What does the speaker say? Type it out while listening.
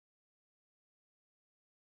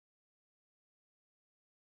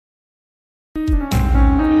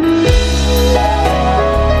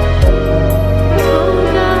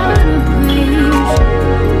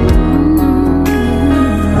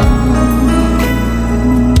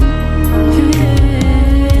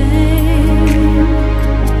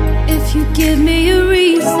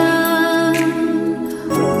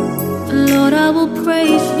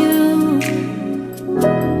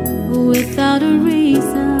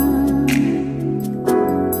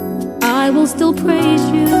still praise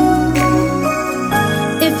you.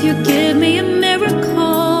 If you give me a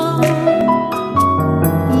miracle,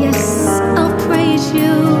 yes, I'll praise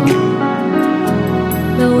you.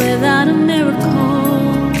 But without a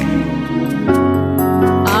miracle,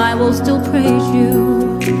 I will still praise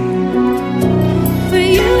you. For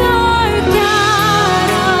you are God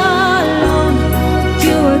alone,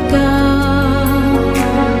 you are God,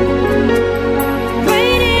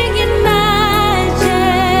 reigning in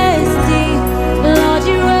majesty, Lord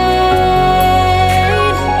you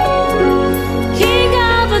reign, King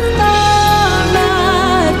of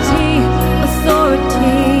authority,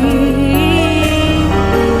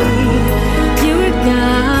 you are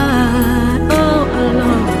God, oh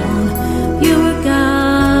alone, you are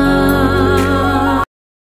God.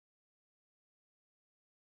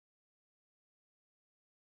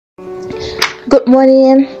 Good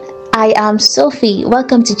morning, I am Sophie.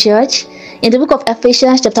 Welcome to church. In the book of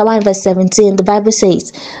Ephesians chapter 1 verse 17, the Bible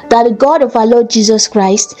says that the God of our Lord Jesus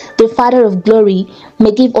Christ, the Father of glory,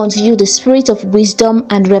 may give unto you the spirit of wisdom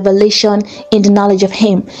and revelation in the knowledge of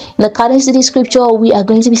him. In accordance to this scripture, we are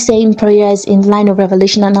going to be saying prayers in line of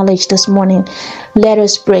revelation and knowledge this morning. Let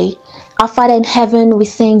us pray. Our Father in heaven, we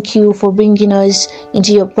thank you for bringing us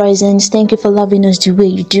into your presence. Thank you for loving us the way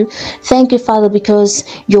you do. Thank you, Father, because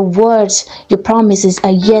your words, your promises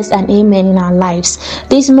are yes and amen in our lives.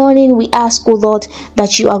 This morning, we ask, oh Lord,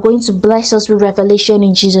 that you are going to bless us with revelation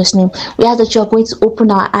in Jesus' name. We ask that you are going to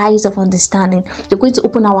open our eyes of understanding. You're going to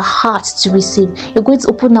open our hearts to receive. You're going to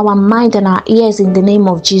open our mind and our ears in the name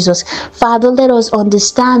of Jesus. Father, let us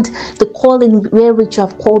understand the calling wherewith you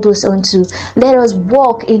have called us unto. Let us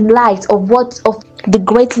walk in light of the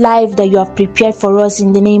great life that you have prepared for us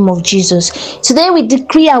in the name of Jesus. Today we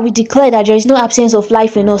decree and we declare that there is no absence of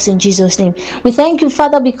life in us in Jesus' name. We thank you,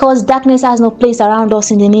 Father, because darkness has no place around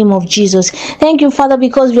us in the name of Jesus. Thank you, Father,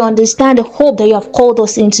 because we understand the hope that you have called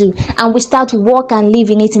us into and we start to walk and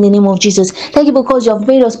live in it in the name of Jesus. Thank you because you have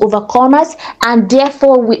made us overcomers and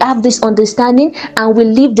therefore we have this understanding and we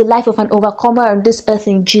live the life of an overcomer on this earth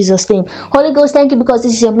in Jesus' name. Holy Ghost, thank you because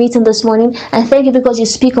this is your meeting this morning, and thank you because you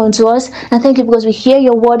speak unto us, and thank you because we hear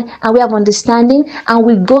your word and we have understanding and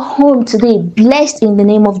we go home today blessed in the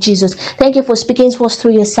name of Jesus. Thank you for speaking to us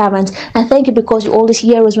through your servants, and thank you because you always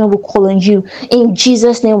hear us when we call on you. In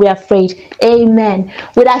Jesus' name we are prayed. Amen.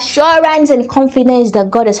 With assurance and confidence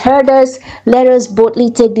that God has heard us, let us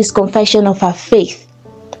boldly take this confession of our faith.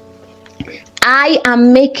 I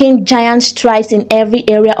am making giant strides in every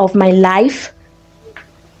area of my life,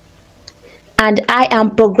 and I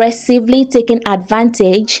am progressively taking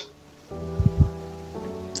advantage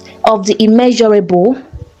of the immeasurable,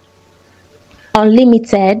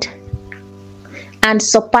 unlimited, and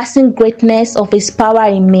surpassing greatness of his power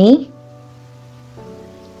in me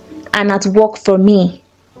and at work for me.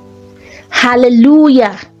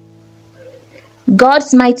 Hallelujah!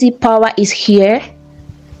 God's mighty power is here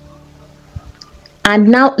and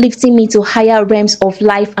now lifting me to higher realms of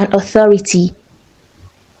life and authority.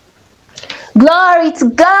 Glory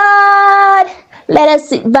to God! Let us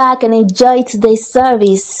sit back and enjoy today's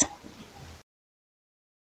service.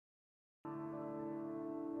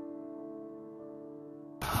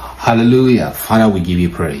 Hallelujah. Father, we give you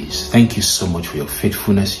praise. Thank you so much for your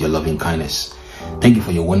faithfulness, your loving kindness. Thank you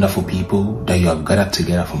for your wonderful people that you have gathered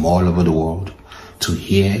together from all over the world to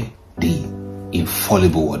hear the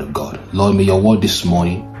infallible word of God. Lord, may your word this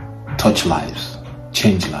morning touch lives,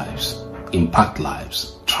 change lives, impact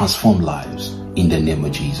lives, transform lives in the name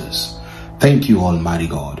of Jesus. Thank you, Almighty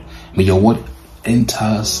God. May your word enter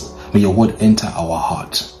our hearts. May your word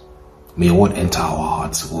enter our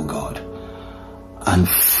hearts, oh God, and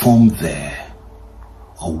form there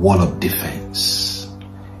a wall of defense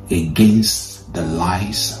against the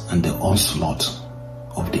lies and the onslaught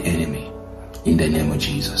of the enemy in the name of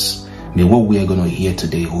Jesus. May what we are going to hear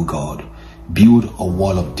today, oh God, build a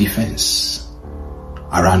wall of defense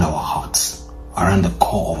around our hearts, around the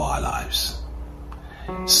core of our lives,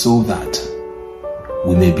 so that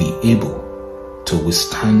we may be able to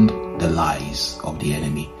withstand the lies of the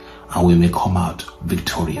enemy and we may come out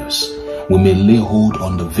victorious. We may lay hold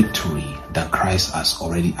on the victory that Christ has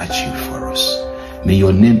already achieved for us. May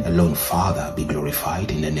your name alone, Father, be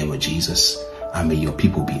glorified in the name of Jesus, and may your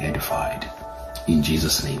people be edified. In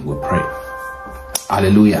Jesus' name we pray.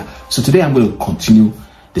 Hallelujah. So today I'm going to continue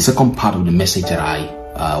the second part of the message that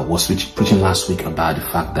I was preaching last week about the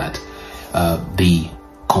fact that the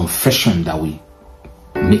confession that we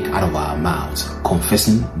make out of our mouths,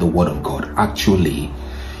 confessing the word of God, actually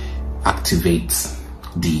activates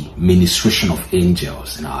the ministration of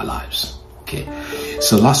angels in our lives. Okay,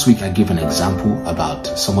 so last week I gave an example about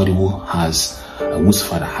somebody who has whose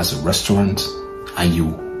father has a restaurant, and you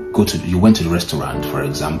went to the restaurant, for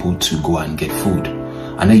example, to go and get food,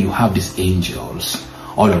 and then you have these angels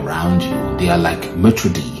all around you. They are like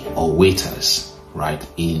maitre d' or waiters, right,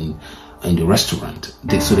 in the restaurant.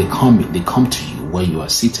 So they come to you where you are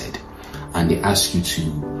seated, and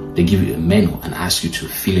they give you a menu and ask you to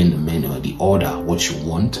fill in the menu, the order, what you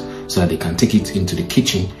want, so that they can take it into the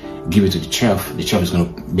kitchen, give it to the chef. The chef is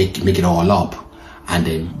going to make it all up and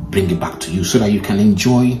then bring it back to you so that you can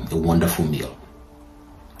enjoy a wonderful meal.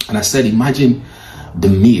 And I said, imagine the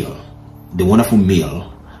wonderful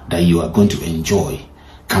meal that you are going to enjoy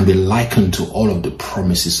can be likened to all of the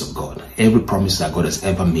promises of God. Every promise that God has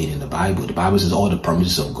ever made in the Bible. The Bible says all the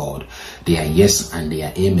promises of God, they are yes and they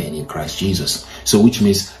are amen in Christ Jesus. So which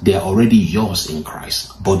means they are already yours in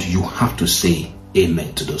Christ. But you have to say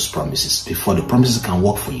amen to those promises before the promises can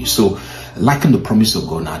work for you. So liken the promise of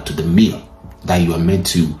God now to the meal that is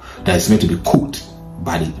meant to be cooked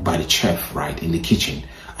by the chef, right, in the kitchen,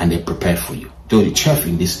 and they prepared for you. Though the chef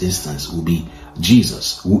in this instance will be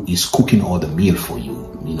Jesus, who is cooking all the meal for you,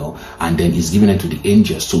 and then is giving it to the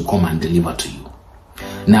angels to come and deliver to you.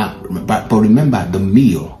 Now, but remember, the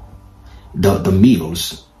meals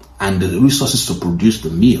and the resources to produce the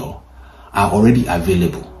meal are already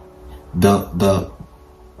available. The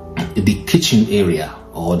kitchen area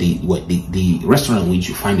or the restaurant in which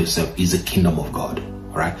you find yourself is the kingdom of God.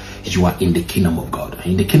 Right? You are in the kingdom of God. And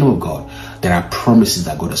in the kingdom of God, there are promises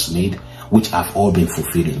that God has made, which have all been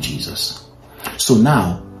fulfilled in Jesus. So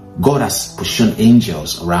now, God has positioned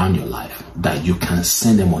angels around your life that you can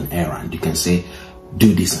send them on errand. You can say,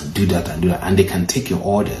 do this and do that and do that. And they can take your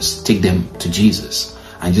orders, take them to Jesus,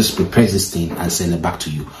 and just prepare this thing and send it back to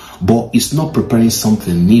you. But it's not preparing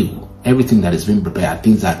something new. Everything that has been prepared are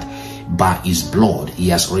things that by his blood he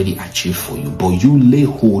has already achieved for you. But you lay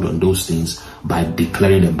hold on those things by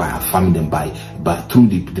declaring them, by affirming them, by through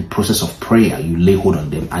the process of prayer. You lay hold on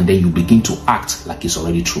them, and then you begin to act like it's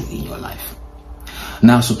already true in your life.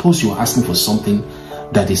 Now suppose you are asking for something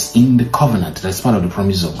that is in the covenant, that's part of the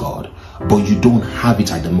promises of God, but you don't have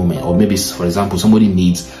it at the moment. Or maybe, for example, somebody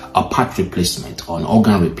needs a part replacement or an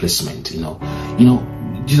organ replacement.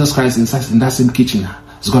 Jesus Christ in that same kitchen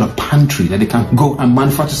has got a pantry that they can go and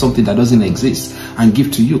manufacture something that doesn't exist and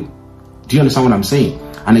give to you. Do you understand what I'm saying?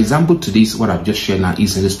 An example to this, what I've just shared now,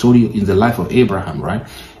 is in the story in the life of Abraham, right?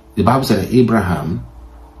 The Bible said that Abraham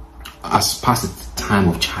has passed the time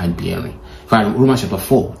of childbearing. Romans chapter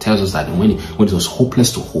 4 tells us that when it was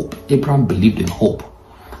hopeless to hope, Abraham believed in hope.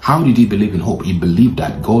 How did he believe in hope? He believed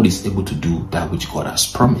that God is able to do that which God has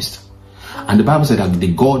promised. And the Bible said that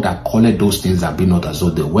the God that called those things that be not as though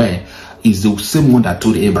they were is the same one that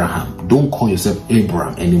told Abraham, don't call yourself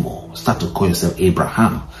Abraham anymore. Start to call yourself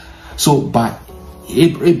Abraham. So by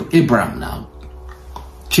Abraham now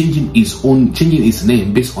changing his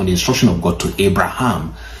name based on the instruction of God to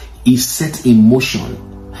Abraham, he set in motion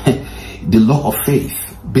the law of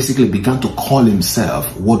faith. Basically began to call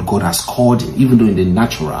himself what God has called him, even though in the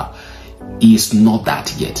natural he is not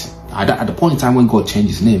that yet. At the point in time when God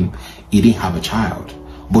changed his name, he didn't have a child.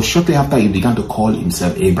 But shortly after, he began to call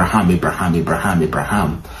himself Abraham. The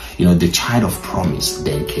child of promise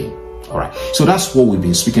then came. All right. So that's what we've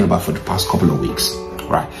been speaking about for the past couple of weeks.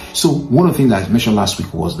 Right. So one of the things that I mentioned last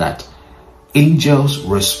week was that angels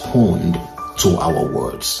respond to our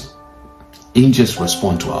words. Angels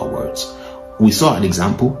respond to our words. We saw an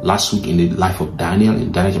example last week in the life of Daniel,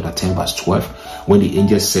 in Daniel chapter 10 verse 12, when the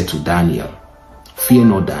angel said to Daniel, fear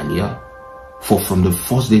not, Daniel, for from the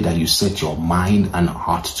first day that you set your mind and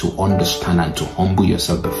heart to understand and to humble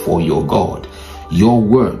yourself before your God, your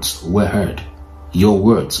words were heard. Your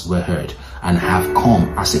words were heard and have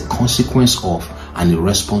come as a consequence of and in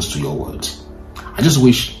response to your words. I just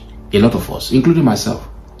wish a lot of us, including myself,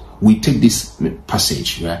 we take this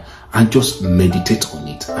passage and just meditate on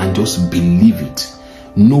it and just believe it.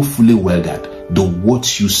 Know fully well that the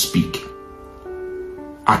words you speak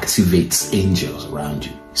activates angels around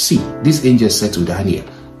you. See, this angel said to Daniel,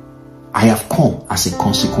 I have come as a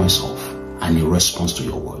consequence of and in response to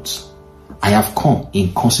your words. I have come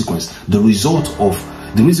in consequence. The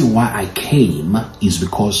reason why I came is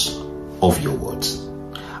because of your words.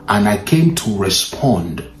 And I came to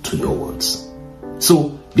respond to your words.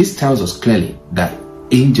 So this tells us clearly that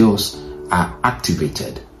angels are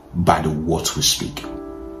activated by the words we speak.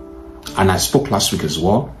 And I spoke last week as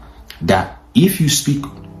well that if you speak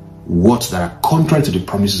words that are contrary to the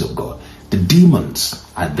promises of God, the demons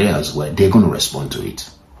are there as well. They're going to respond to it.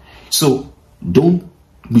 So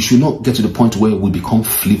we should not get to the point where we become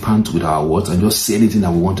flippant with our words and just say anything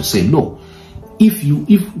that we want to say. No.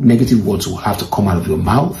 If negative words will have to come out of your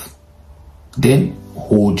mouth, then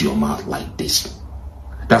hold your mouth like this.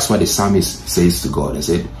 That's why the psalmist says to God and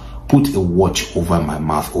said, put a watch over my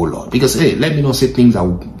mouth, O Lord. Because, hey, let me not say things that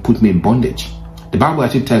will put me in bondage. The Bible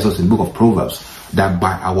actually tells us in the book of Proverbs that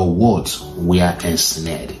by our words we are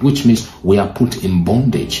ensnared, which means we are put in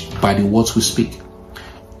bondage by the words we speak.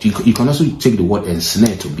 You can also take the word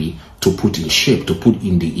ensnare to be to put in shape, to put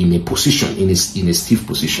in a position, in a stiff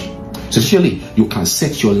position. So essentially, you can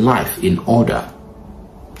set your life in order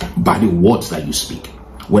by the words that you speak,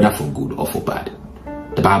 whether for good or for bad.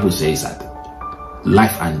 The Bible says that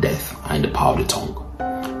life and death are in the power of the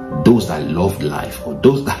tongue. Those that love life or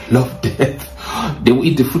those that love death, they will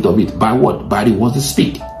eat the fruit of it. By what? By the words they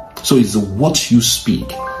speak. So it's the words you speak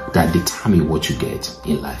that determine what you get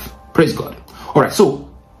in life. Praise God. All right, so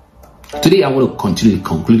today I want to continue the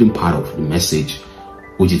concluding part of the message,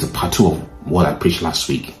 which is the part 2 of what I preached last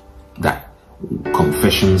week, that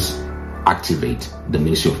confessions activate the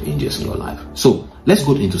ministry of angels in your life. So let's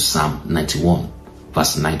go into Psalm 91,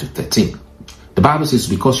 verse 9 to 13. The Bible says,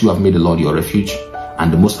 because you have made the Lord your refuge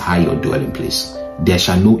and the Most High your dwelling place, there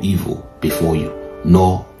shall no evil befall you,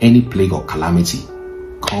 nor any plague or calamity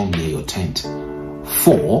come near your tent.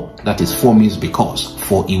 For, that is for means because,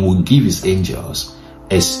 for he will give his angels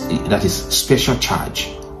that is special charge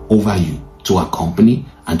over you to accompany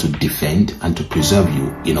and to defend and to preserve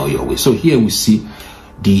you in all your ways. So here we see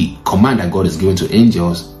the command that God has given to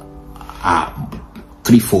angels are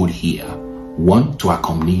threefold here. 1, to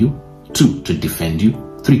accompany you. 2, to defend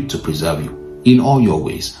you. 3, to preserve you in all your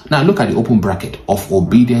ways. Now look at the open bracket of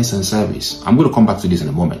obedience and service. I'm going to come back to this in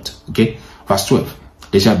a moment. Okay, verse 12.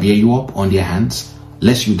 They shall bear you up on their hands,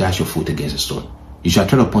 lest you dash your foot against a stone. You shall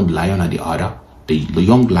tread upon the lion and the adder, the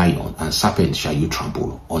young lion and serpent shall you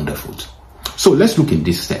trample underfoot. So let's look in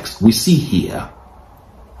this text. We see here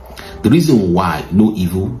the reason why no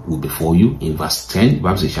evil will befall you. In verse 10, the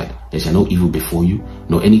Bible says, there shall no evil befall you,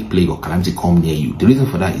 nor any plague or calamity come near you. The reason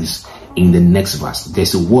for that is in the next verse.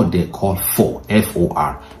 There's a word there called for,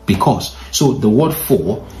 F-O-R, because. So the word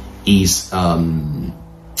for is a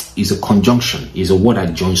conjunction, is a word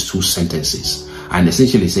that joins two sentences. And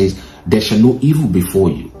essentially says, there shall no evil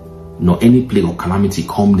befall you, nor any plague or calamity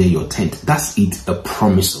come near your tent. That's it, a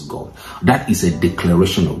promise of God. That is a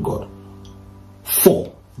declaration of God.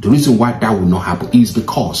 For, the reason why that will not happen is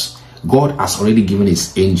because God has already given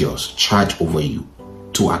his angels charge over you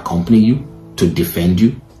to accompany you, to defend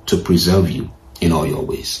you, to preserve you in all your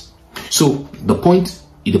ways. So the point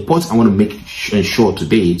I want to make sure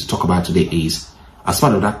today, to talk about today, is as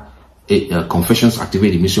part of that, confessions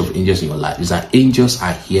activate the ministry of angels in your life, is that angels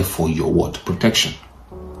are here for your what? Protection.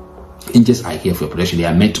 Angels are here for your protection. They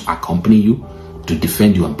are meant to accompany you, to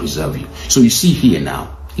defend you and preserve you. So you see here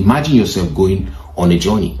now, imagine yourself going on a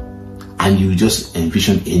journey and you just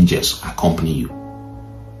envision angels accompany you.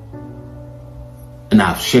 And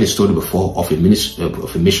I've shared a story before of a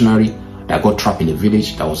missionary that got trapped in a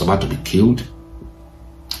village that was about to be killed,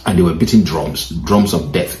 and they were beating drums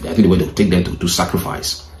of death. I think they were to take them to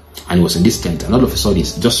sacrifice, and he was in this tent, and all of a sudden he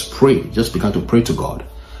just began to pray to God,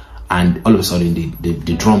 and all of a sudden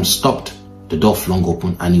the drums stopped, the door flung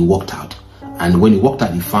open, and he walked out. And when he walked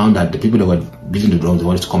out, he found that the people that were beating the drums, they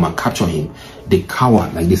wanted to come and capture him. They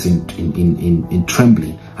cowered like this in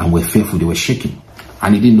trembling and were fearful. They were shaking,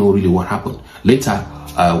 and he didn't know really what happened. Later,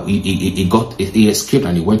 he escaped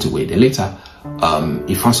and he went away. Then later,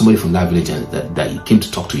 he found somebody from that village that he came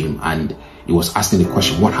to talk to him, and he was asking the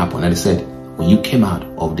question, "What happened?" And he said, "When you came out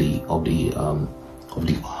of the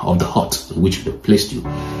hut in which they placed you,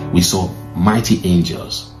 we saw mighty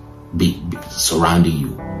angels be surrounding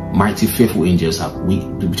you. Mighty fearful angels we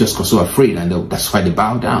just got so afraid, and that's why they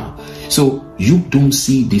bow down." So you don't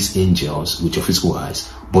see these angels with your physical eyes,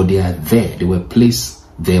 but they are there. They were placed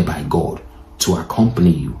there by God to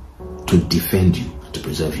accompany you, to defend you, to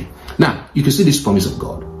preserve you. Now you can see this promise of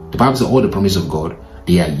God. The Bible says all the promises of God,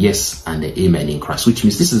 they are yes and the amen in Christ, which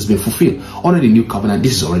means this has been fulfilled. Under the new covenant,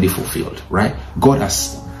 this is already fulfilled, right? God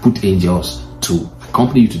has put angels to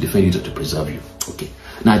accompany you, to defend you, to preserve you. Okay.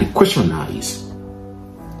 Now the question now is,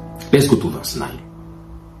 let's go to verse 9.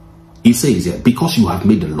 It says here, because you have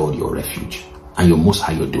made the Lord your refuge and your Most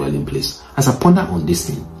High your dwelling place. As I ponder on this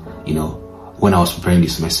thing, when I was preparing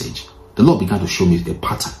this message, the Lord began to show me the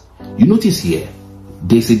pattern. You notice here,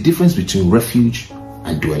 there's a difference between refuge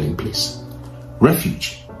and dwelling place.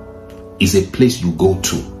 Refuge is a place you go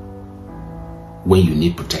to when you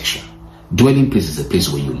need protection. Dwelling place is a place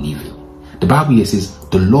where you live in. The Bible here says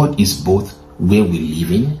the Lord is both where we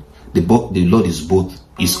live in. The Lord is both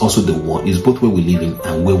where we live in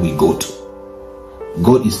and where we go to.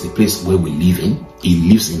 God is the place where we live in. He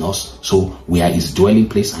lives in us. So we are his dwelling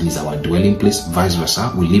place and he's our dwelling place. Vice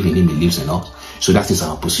versa. We live in him, he lives in us. So that is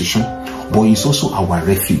our position. But it's also our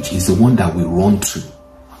refuge. It's the one that we run to,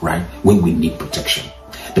 right, when we need protection.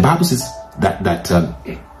 The Bible says that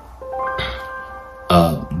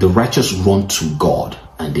the righteous run to God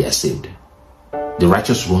and they are saved. The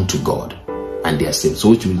righteous run to God and they are saved. So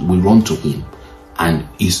which means we run to him and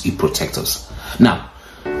he protects us. Now,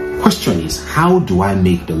 question is, how do I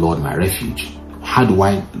make the Lord my refuge? How do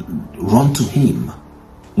I run to him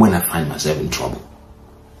when I find myself in trouble?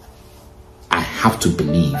 I have to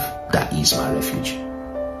believe that he is my refuge.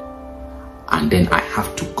 And then I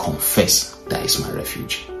have to confess that he is my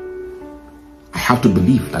refuge. I have to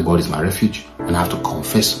believe that God is my refuge, and I have to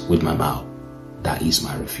confess with my mouth that he is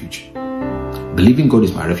my refuge. Believing God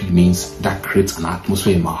is my refuge means that creates an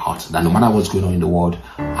atmosphere in my heart that no matter what's going on in the world,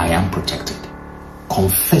 I am protected.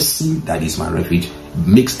 Confessing that he is my refuge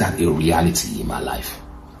makes that a reality in my life.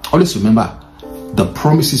 Always remember, the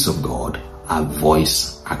promises of God are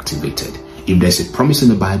voice activated. If there's a promise in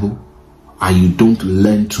the Bible and you don't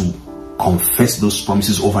learn to confess those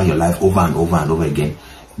promises over your life over and over and over again,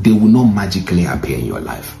 they will not magically appear in your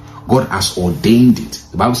life. God has ordained it.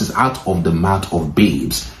 The Bible says, out of the mouth of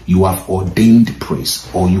babes, you have ordained praise,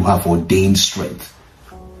 or you have ordained strength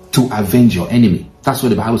to avenge your enemy. That's what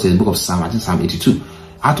the Bible says in the book of Psalm, I think Psalm 82.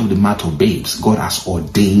 Out of the mouth of babes, God has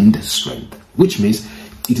ordained strength, which means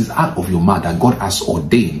it is out of your mouth that God has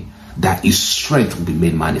ordained that his strength will be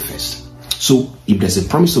made manifest. So if there's a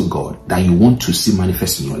promise of God that you want to see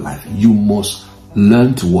manifest in your life, you must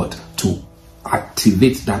learn to what? To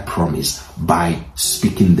activate that promise by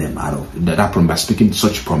speaking them out of that promise, by speaking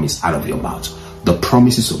such promise out of your mouth. The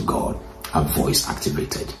promises of God are voice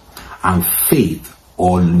activated, and faith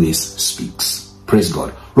always speaks. Praise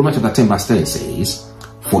God. Romans chapter 10 verse 10 says,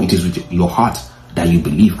 for it is with your heart that you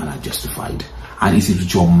believe and are justified, and it is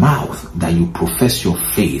with your mouth that you profess your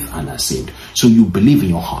faith and are saved. So you believe in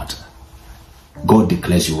your heart, God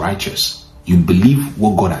declares you righteous. You believe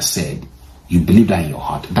what God has said. You believe that in your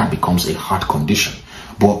heart. That becomes a heart condition.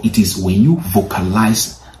 But it is when you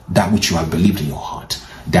vocalize that which you have believed in your heart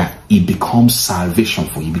that it becomes salvation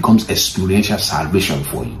for you. It becomes experiential salvation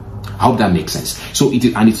for you. I hope that makes sense. So it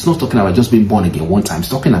is, and it's not talking about just being born again one time. It's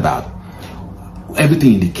talking about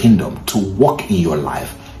everything in the kingdom. To walk in your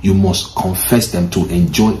life, you must confess them to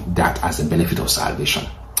enjoy that as a benefit of salvation.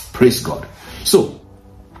 Praise God. So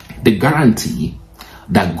the guarantee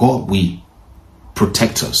that God will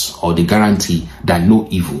protect us, or the guarantee that no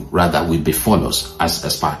evil rather will befall us,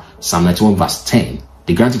 as per Psalm 91 verse 10,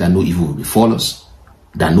 the guarantee that no evil will befall us,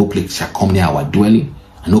 that no plague shall come near our dwelling,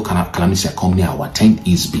 and no calamity shall come near our tent,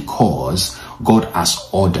 is because God has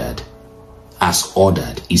ordered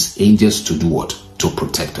his angels to do what? To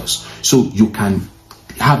protect us. So you can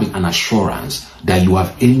have an assurance that you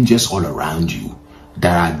have angels all around you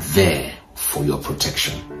that are there for your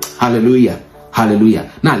protection. Hallelujah.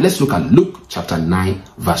 Hallelujah. Now let's look at Luke chapter 9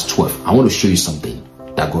 verse 12. I want to show you something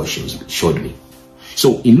that God showed me.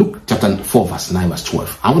 So in Luke chapter 4 verse 9 verse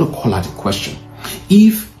 12, I want to call out a question.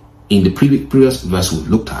 If in the previous verse we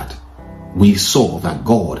looked at, we saw that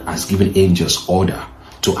God has given angels order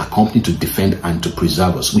to accompany, to defend, and to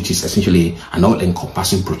preserve us, which is essentially an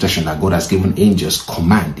all-encompassing protection that God has given angels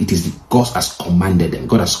command. It is God has commanded them.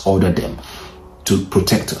 God has ordered them to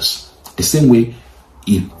protect us. The same way,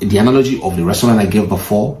 if the analogy of the restaurant I gave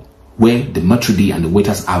before, where the maitre d' and the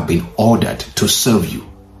waiters have been ordered to serve you,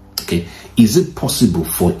 okay, is it possible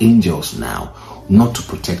for angels now not to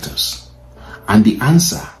protect us? And the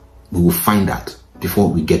answer, we will find out. Before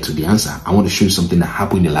we get to the answer, I want to show you something that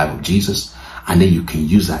happened in the life of Jesus, and then you can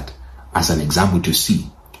use that as an example to see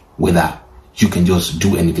whether you can just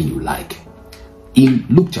do anything you like. In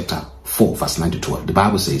Luke chapter 4 verse 9 to 12, the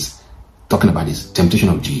Bible says, talking about this temptation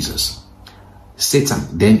of Jesus,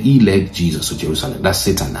 Satan, then he led Jesus to Jerusalem. That's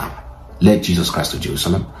Satan now. Led Jesus Christ to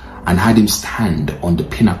Jerusalem and had him stand on the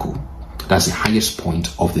pinnacle, that's the highest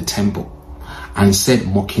point of the temple, and said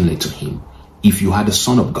mockingly to him, if you are the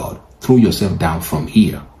Son of God, throw yourself down from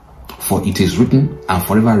here. For it is written, and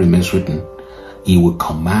forever remains written, he will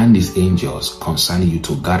command his angels concerning you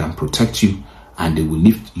to guard and protect you, and they will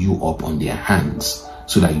lift you up on their hands,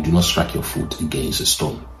 so that you do not strike your foot against a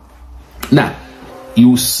stone. Now,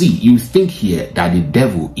 you think here that the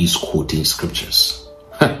devil is quoting scriptures.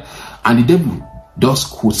 And the devil does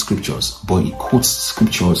quote scriptures, but he quotes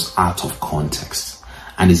scriptures out of context.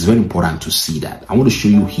 And it's very important to see that. I want to show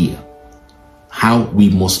you here how we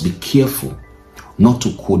must be careful not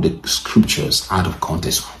to quote the scriptures out of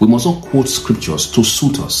context. We must not quote scriptures to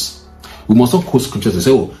suit us. We must not quote scriptures to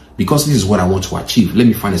say, oh, because this is what I want to achieve, let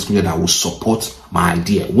me find a scripture that will support my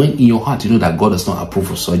idea. When in your heart you know that God does not approve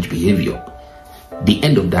of such behavior, the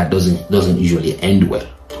end of that doesn't usually end well.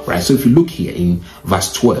 Right? So if you look here in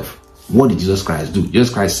verse 12, what did Jesus Christ do?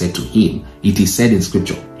 Jesus Christ said to him, it is said in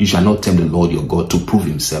scripture, you shall not tempt the Lord your God to prove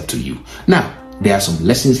himself to you. Now, there are some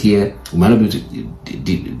lessons here. We might not be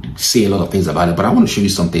able to say a lot of things about it, but I want to show you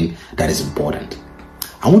something that is important.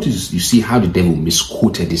 I want you to see how the devil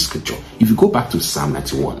misquoted this scripture. If you go back to Psalm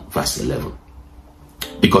 91, verse 11,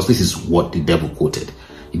 because this is what the devil quoted.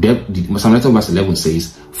 Psalm 91, verse 11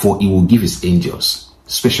 says, for he will give his angels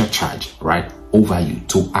special charge, right, over you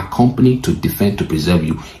to accompany, to defend, to preserve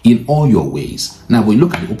you in all your ways. Now, we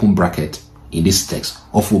look at the open bracket in this text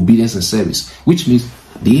of obedience and service, which means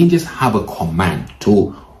the angels have a command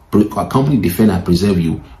to accompany, defend, and preserve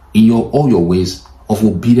you in all your ways of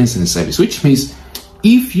obedience and service, which means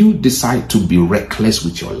if you decide to be reckless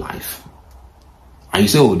with your life and you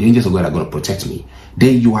say, oh, the angels of God are going to protect me,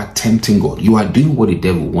 then you are tempting God. You are doing what the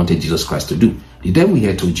devil wanted Jesus Christ to do. The devil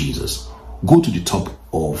here told Jesus, go to the top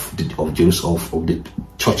of the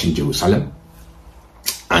church in Jerusalem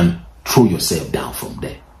and throw yourself down from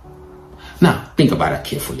there. Now, think about that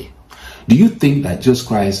carefully. Do you think that Jesus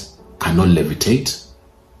Christ cannot levitate?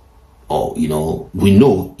 Or, we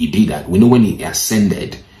know he did that. We know when he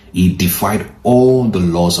ascended, he defied all the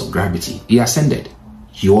laws of gravity. He ascended.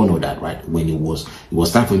 You all know that, right? When it was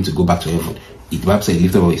time for him to go back to heaven, the Bible said he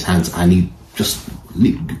lifted up his hands and he just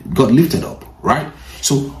got lifted up, right?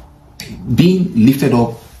 So being lifted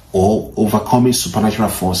up or overcoming supernatural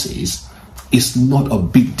forces is not a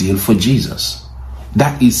big deal for Jesus.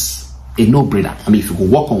 That is a no-brainer. I mean, if you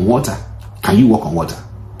could walk on water, can you walk on water?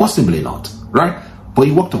 Possibly not, right? But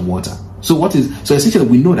he walked on water. So essentially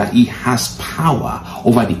we know that he has power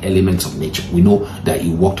over the elements of nature. We know that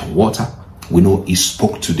he walked on water. We know he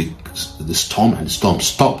spoke to the storm and the storm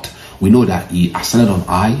stopped. We know that he ascended on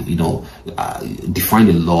high, defined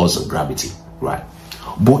the laws of gravity, right?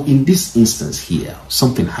 But in this instance here,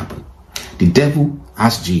 something happened. The devil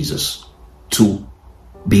asked Jesus to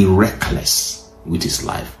be reckless with his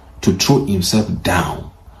life, to throw himself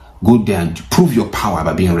down, go there and prove your power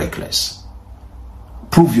by being reckless.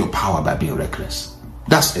 Prove your power by being reckless.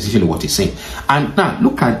 That's essentially what he's saying. And now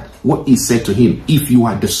look at what he said to him. If you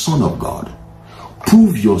are the Son of God,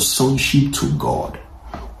 prove your sonship to God.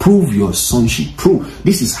 Prove your sonship.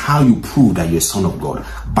 This is how you prove that you're a son of God,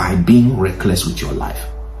 by being reckless with your life.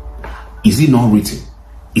 Is it not written?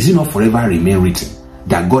 Is it not forever remain written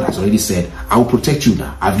that God has already said, I will protect you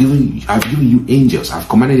now. I've given you angels. I've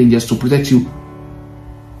commanded angels to protect you.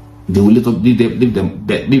 They will lift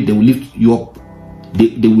you up.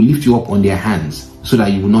 They will lift you up on their hands so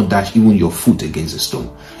that you will not dash even your foot against a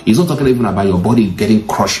stone. It's not talking even about your body getting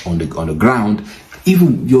crushed on the ground.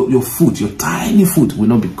 Even your foot, your tiny foot, will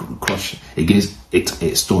not be crushed against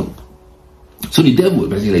a stone. So the devil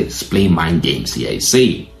basically is playing mind games here. He's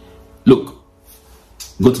saying, look,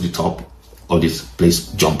 go to the top of this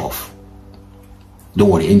place, jump off. Don't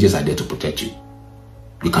worry, angels are there to protect you.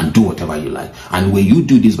 You can do whatever you like. And when you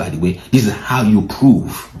do this, by the way, this is how you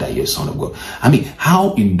prove that you're a son of God. I mean,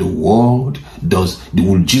 how in the world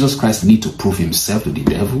will Jesus Christ need to prove himself to the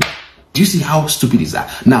devil? Do you see how stupid is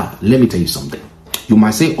that? Now, let me tell you something. You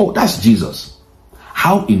might say, oh, that's Jesus.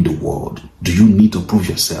 How in the world do you need to prove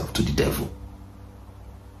yourself to the devil?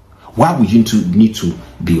 Why would you need to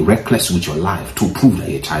be reckless with your life to prove that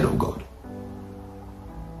you're a child of God?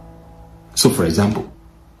 So, for example,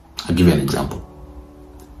 I'll give you an example.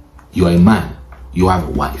 You are a man, you have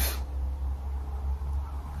a wife,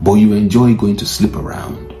 but you enjoy going to sleep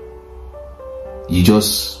around. You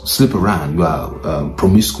just sleep around. You are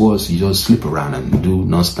promiscuous. You just sleep around and do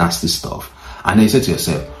nasty stuff. And then you say to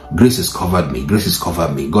yourself, grace has covered me. Grace has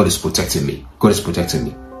covered me. God is protecting me. God is protecting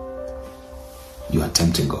me. You are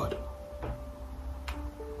tempting God.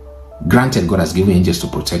 Granted, God has given angels to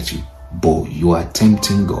protect you, but you are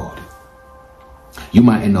tempting God. You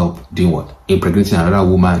might end up doing what? Impregnating another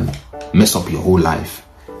woman, mess up your whole life.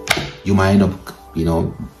 You might end up,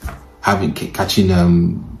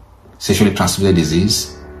 catching sexually transmitted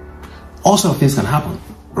disease. All sorts of things can happen,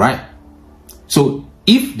 right? So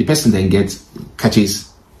if the person then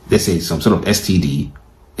catches, let's say, some sort of STD,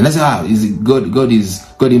 and I say, is it God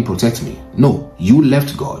didn't protect me? No, you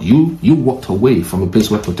left God. You walked away from a place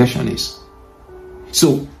where protection is.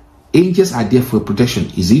 So angels are there for protection.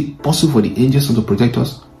 Is it possible for the angels to protect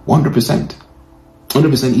us? 100%.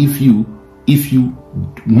 100% if you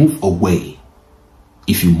move away.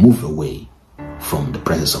 If you move away from the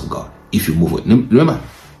presence of God. If you move away. Remember,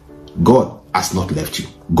 God has not left you.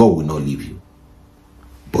 God will not leave you.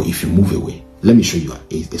 But if you move away, let me show you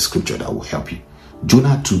a scripture that will help you.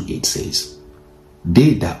 Jonah 2:8 says,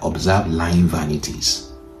 they that observe lying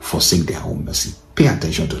vanities forsake their own mercy. Pay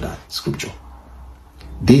attention to that scripture.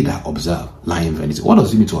 they that observe lie in vanity. What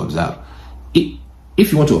does it mean to observe?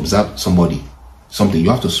 If you want to observe somebody, something, you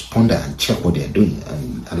have to ponder and check what they're doing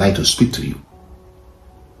and like to speak to you.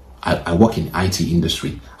 I work in IT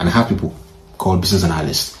industry, and I have people called business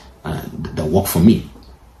analysts that work for me.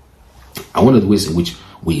 And one of the ways in which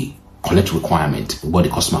we collect requirement, what the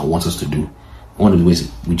customer wants us to do, one of the ways in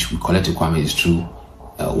which we collect requirement is through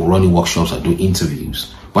running workshops or doing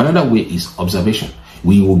interviews. But another way is observation.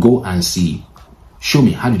 We will go and see, show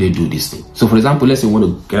me, how do they do this thing? So for example, let's say we want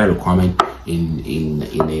to get a requirement in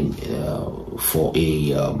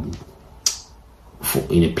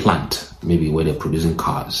a plant, maybe where they're producing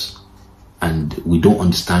cars, and we don't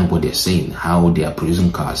understand what they're saying, how they are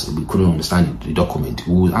producing cars. We couldn't understand the document.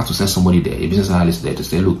 We will have to send somebody there, a business analyst there, to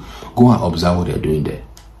say, look, go and observe what they're doing there,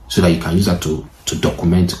 so that you can use that to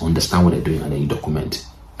document, understand what they're doing, and then you document.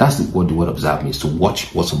 That's what the word observe means, to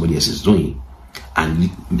watch what somebody else is doing and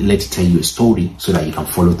let it tell you a story so that you can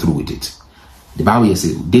follow through with it. The Bible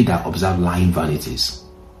says, they that observe lying vanities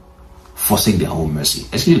forsake their own mercy.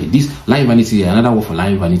 Essentially, this lying vanity, another word for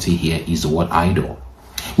lying vanity here is the word idol,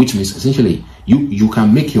 which means essentially you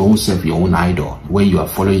can make your own self your own idol, where you are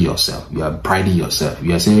following yourself, you are priding yourself,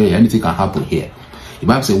 you are saying, hey, anything can happen here. The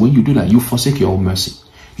Bible says when you do that, you forsake your own mercy.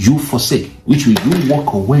 You forsake, which means you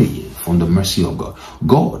walk away from the mercy of God.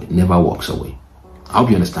 God never walks away. I hope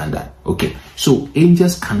you understand that. Okay, so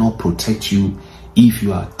angels cannot protect you if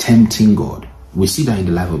you are tempting God. We see that in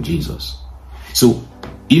the life of Jesus. So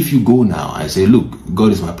if you go now and say, look,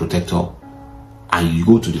 God is my protector, and you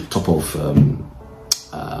go to the top of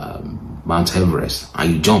Mount Everest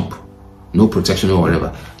and you jump, no protection or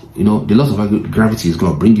whatever, you know, the laws of gravity is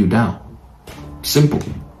going to bring you down. Simple.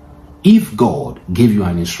 If God gave you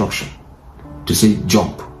an instruction to say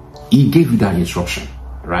jump, he gave you that instruction,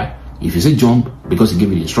 right? If you say jump because he gave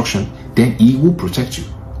you the instruction, then he will protect you.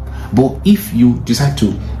 But if you decide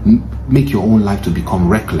to make your own life to become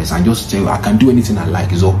reckless and just say, I can do anything I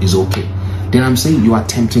like, is okay, then I'm saying you are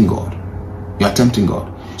tempting God. You are tempting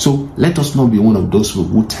God. So let us not be one of those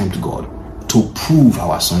who tempt God to prove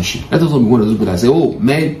our sonship. Let us not be one of those people that say, oh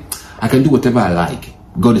man, I can do whatever I like,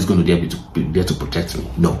 God is going to be there to protect me.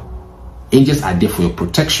 No. Angels are there for your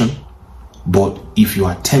protection, but if you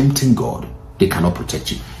are tempting God, they cannot protect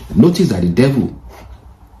you. Notice that the devil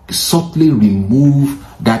subtly remove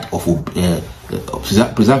that of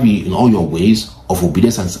preserve you in all your ways of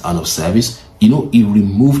obedience and of service. You know, he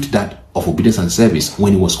removed that of obedience and service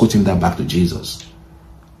when he was quoting that back to Jesus.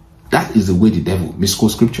 That is the way the devil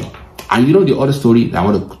misquotes scripture. And you know the other story that I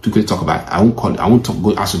want to quickly talk about, I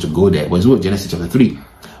won't ask you to go there, but it's Genesis chapter 3,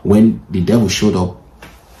 when the devil showed up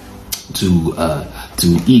to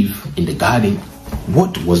Eve in the garden.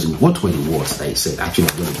 What were the words that he said? Actually,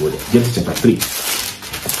 I'm going to go there. Genesis chapter 3.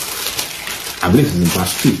 I believe it's in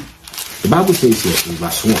verse 2. The Bible says here in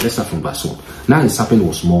verse 1. Let's start from verse 1. Now the serpent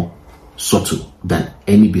was more subtle than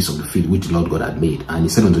any beast of the field which the Lord God had made. And he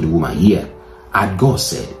said unto the woman, Yea, had God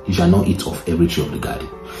said, you shall not eat of every tree of the garden.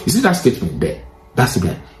 You see that statement there? That's the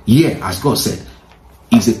man. Yeah, as God said,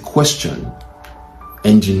 is a question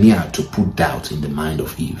engineered to put doubt in the mind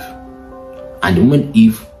of Eve. And the moment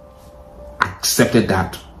Eve accepted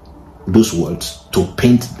those words to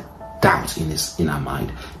paint doubt in her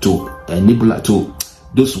mind, to enable her to,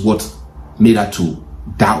 those words made her to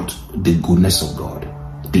doubt the goodness of God,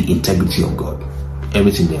 the integrity of God.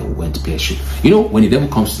 Everything there went pear-shaped. You know, when the devil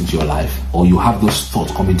comes into your life, or you have those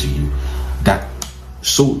thoughts coming to you that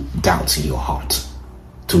sow doubts in your heart,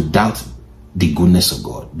 to doubt the goodness of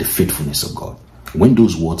God, the faithfulness of God. When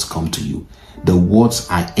those words come to you, the words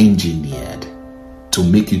are engineered to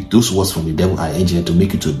make you, those words from the devil are engineered to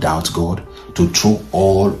make you to doubt God, to throw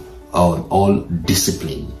all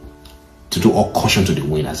discipline, to throw all caution to the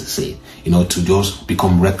wind, as I say, you know, to just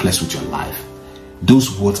become reckless with your life.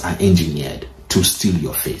 Those words are engineered to steal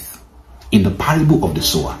your faith. In the parable of the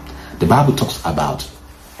sower, the Bible talks about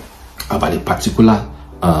a particular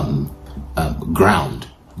ground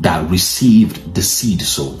that received the seed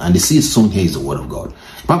sown, and the seed sown here is the word of God.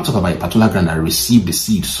 The Bible talks about a particular ground that received the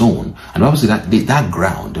seed sown, and the Bible says that that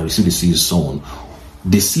ground that received the seed sown,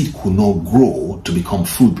 the seed could not grow to become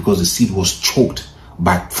fruit because the seed was choked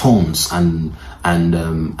by thorns and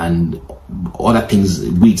other things,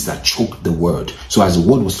 weeds that choked the word. So as the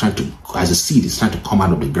word was as the seed is trying to come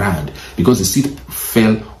out of the ground, because the seed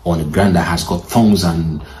fell on a ground that has got thorns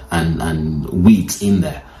and weeds in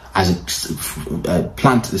there. As a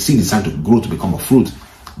plant, the seed is trying to grow to become a fruit.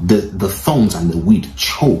 The thorns and the weed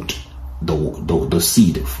choked the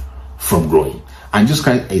seed from growing. And just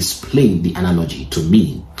kind of explain the analogy to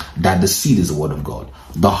mean that the seed is the word of God.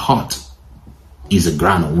 The heart is the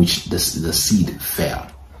ground on which the seed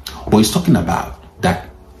fell. But he's talking about that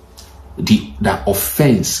that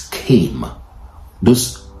offense came.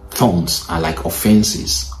 Those thorns are like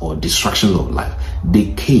offenses or distractions of life.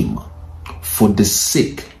 They came for the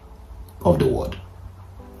sake of the word.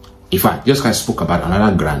 In fact, just I spoke about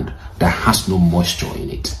another ground that has no moisture in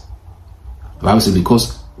it. The Bible says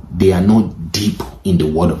because they are not deep in the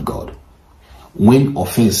word of God. When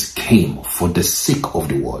offense came for the sake of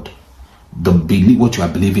the word, what you are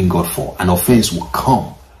believing God for, an offense will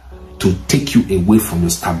come to take you away from your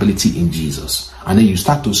stability in Jesus. And then you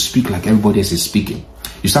start to speak like everybody else is speaking.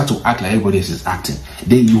 You start to act like everybody else is acting.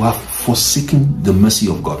 Then you have forsaken the mercy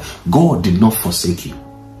of God. God did not forsake you,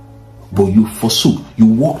 but you forsook. You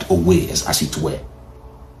walked away as it were.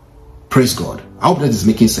 Praise God. I hope that is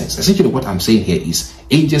making sense. Essentially what I'm saying here is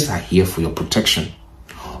angels are here for your protection.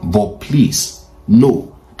 But please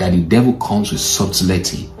know that the devil comes with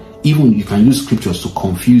subtlety. Even you can use scriptures to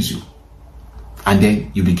confuse you. And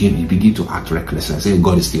then you begin to act reckless and say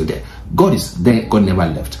God is still there. God is there. God never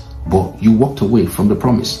left. But you walked away from the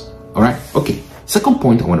promise. All right. Okay. Second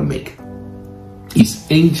point I want to make is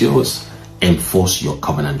angels enforce your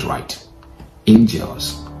covenant right.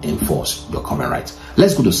 Angels enforce your covenant right.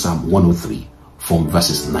 Let's go to Psalm 103 from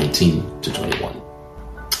verses 19 to 21.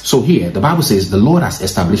 So here the Bible says the Lord has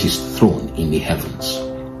established his throne in the heavens,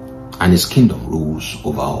 and his kingdom rules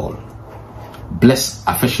over all. Bless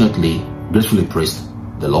affectionately, gratefully praise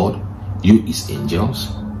the Lord, you his angels,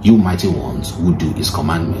 you mighty ones who do his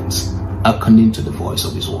commandments, according to the voice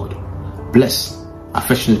of his word. Bless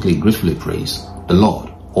affectionately, gratefully praise the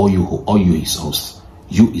Lord, all you his hosts,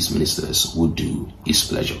 you his ministers who do his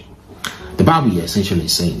pleasure. The Bible here essentially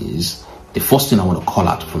is saying is, the first thing I want to call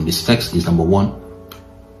out from this text is number one,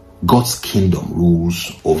 God's kingdom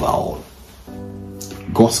rules over all.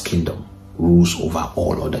 God's kingdom rules over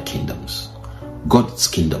all other kingdoms. God's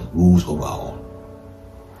kingdom rules over all.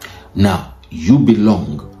 Now, you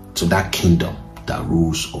belong to that kingdom that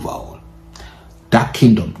rules over all. That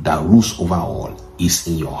kingdom that rules over all is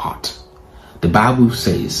in your heart. The Bible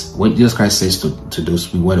says, when Jesus Christ says to those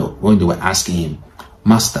people, when they were asking him,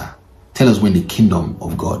 Master, tell us when the kingdom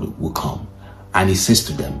of God will come. And he says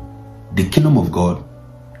to them, the kingdom of God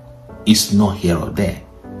is not here or there.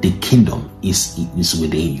 The kingdom is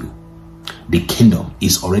within you. The kingdom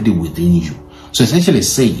is already within you. So essentially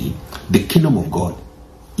saying the kingdom of God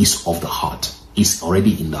is of the heart. It's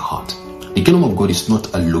already in the heart. The kingdom of God is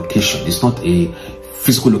not a location. It's not a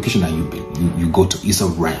physical location that you go to. It's a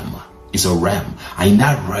realm. It's a realm. And in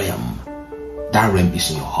that realm is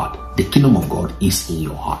in your heart. The kingdom of God is in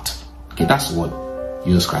your heart. Okay, that's what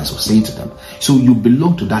Jesus Christ was saying to them. So you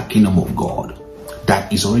belong to that kingdom of God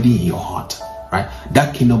that is already in your heart, right?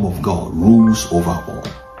 That kingdom of God rules over all.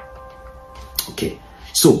 Okay,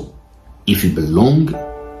 so if you belong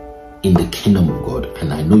in the kingdom of God,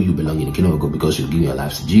 and I know you belong in the kingdom of God because you give your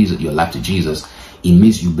life to Jesus, it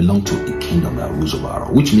means you belong to a kingdom that rules over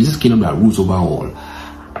all. Which means this kingdom that rules over all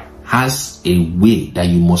has a way that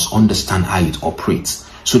you must understand how it operates,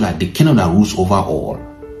 so that the kingdom that rules over all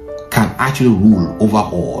can actually rule over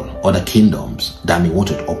all other kingdoms that may want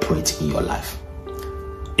to operate in your life.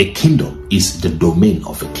 A kingdom is the domain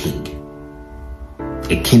of a king.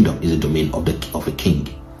 A kingdom is the domain of a king.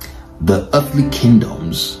 The earthly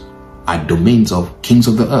kingdoms are domains of kings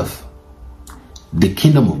of the earth. The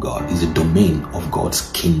kingdom of God is a domain of God's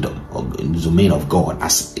kingdom, or the domain of God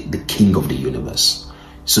as the king of the universe.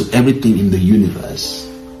 So everything in the universe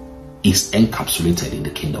is encapsulated in the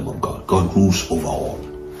kingdom of God. God rules over all,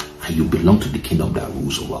 and you belong to the kingdom that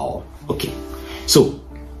rules over all. Okay, so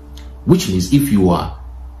which means if you are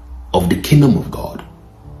of the kingdom of God,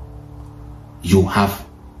 you have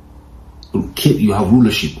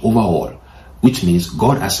rulership over all, which means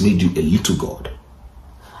God has made you a little God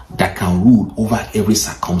that can rule over every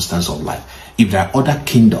circumstance of life. If there are other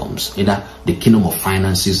kingdoms, either the kingdom of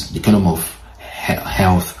finances, the kingdom of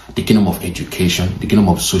health, the kingdom of education, the kingdom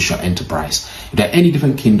of social enterprise, if there are any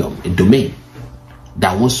different kingdom, a domain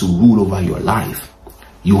that wants to rule over your life,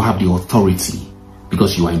 you have the authority,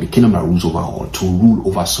 because you are in the kingdom that rules over all, to rule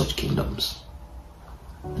over such kingdoms.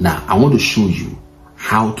 Now, I want to show you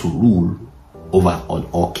how to rule over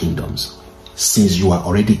all kingdoms, since you are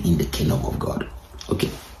already in the kingdom of God. Okay,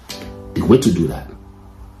 the way to do that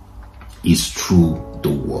is through the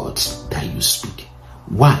words that you speak.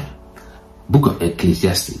 Why? Book of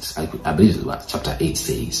Ecclesiastes, I believe it's about chapter 8,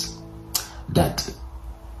 says that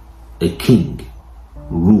a king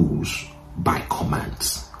rules by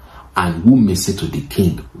commands. And who may say to the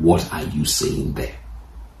king, what are you saying there?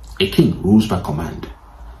 A king rules by command.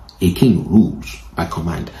 A king rules by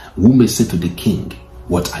command. Who may say to the king,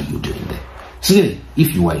 what are you doing there? See,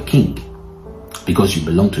 if you are a king, because you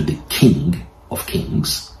belong to the King of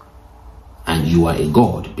Kings, and you are a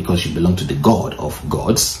god because you belong to the God of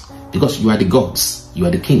gods, because you are the gods, you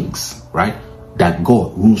are the kings, right? That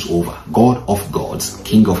God rules over, God of gods,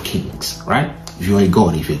 King of kings, right? If you are a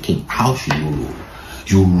god, if you're a king, how should you rule?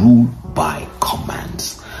 You rule by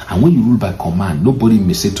commands. And when you rule by command, nobody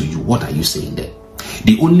may say to you, what are you saying there?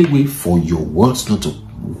 The only way for your words not to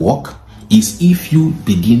work is if you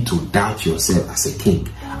begin to doubt yourself as a king.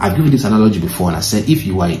 I've given this analogy before, and I said, if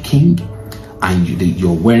you are a king and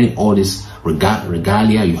you're wearing all this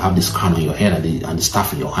regalia, you have this crown on your head and the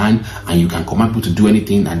staff in your hand, and you can command people to do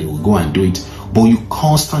anything and they will go and do it, but you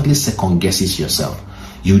constantly second guess it yourself.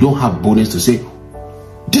 You don't have boldness to say,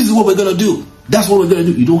 this is what we're going to do, that's what we're going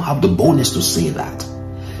to do. You don't have the boldness to say that.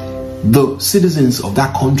 The citizens of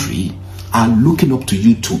that country are looking up to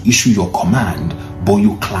you to issue your command, but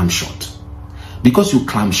you clam short. Because you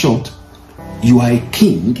clam short, you are a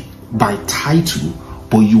king by title,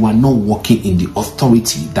 but you are not working in the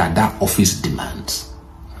authority that that office demands.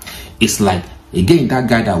 It's like, again, that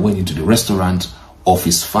guy that went into the restaurant of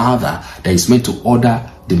his father that is meant to order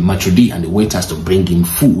the maitre d' and the waiters to bring him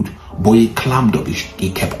food, but he clammed up,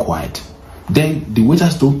 he kept quiet. Then the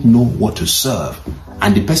waiters don't know what to serve,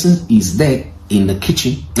 and the person is there in the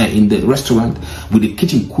kitchen, in the restaurant, with the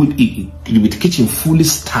kitchen fully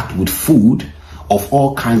stacked with food of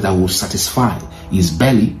all kinds that will satisfy his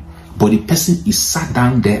belly, but the person is sat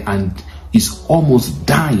down there and is almost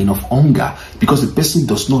dying of hunger because the person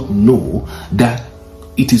does not know that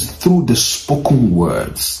it is through the spoken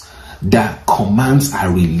words that commands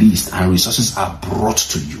are released and resources are brought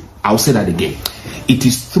to you. I'll say that again. It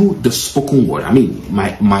is through the spoken word. I mean,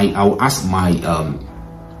 I'll ask my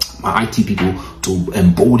IT people to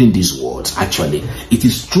embolden these words. Actually, it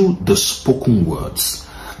is through the spoken words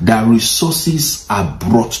that resources are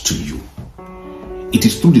brought to you. It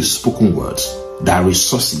is through the spoken words that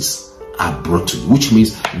resources are brought to you, which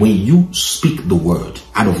means when you speak the word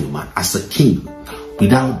out of your mouth as a king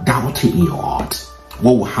without doubting in your heart,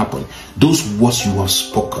 what will happen? Those words you have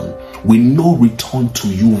spoken will not return to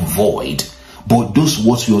you void, but those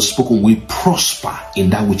words you have spoken will prosper in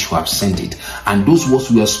that which you have sent it, and those words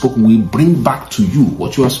you have spoken will bring back to you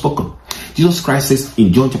what you have spoken. Jesus Christ says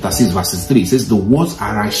in John chapter 6 verses 3, he says, the words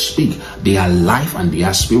that I speak, they are life and they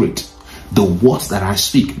are spirit. The words that I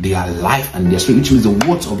speak, they are life and they are spirit, which means the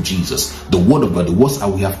words of Jesus, the word of God, the words that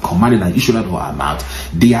we have commanded and issued out of our mouth,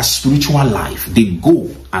 they are spiritual life. They go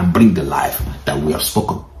and bring the life that we have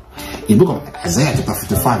spoken. In the book of Isaiah chapter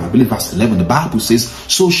 55, I believe verse 11, the Bible says,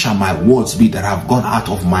 so shall my words be that have gone out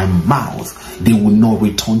of my mouth. They will not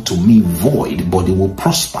return to me void, but they will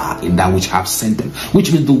prosper in that which I have sent them.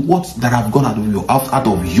 Which means the words that have gone out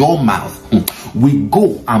of your mouth will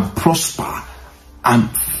go and prosper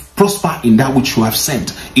in that which you have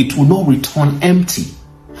sent. It will not return empty.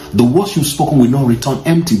 The words you've spoken will not return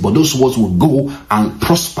empty, but those words will go and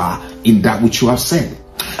prosper in that which you have said.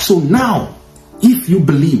 So now, if you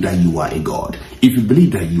believe that you are a God, if you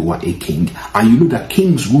believe that you are a king, and you know that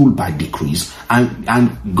kings rule by decrees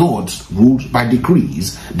and gods rule by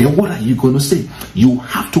decrees, then what are you going to say? You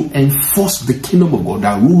have to enforce the kingdom of God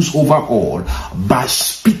that rules over all by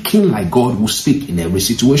speaking like God will speak in every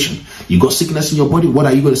situation. You got sickness in your body, what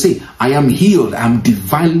are you going to say? I am healed, I am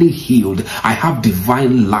divinely healed, I have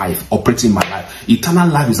divine life operating my life. Eternal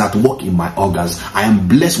life is at work in my organs. I am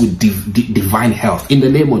blessed with divine health in the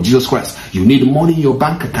name of Jesus Christ. You need money in your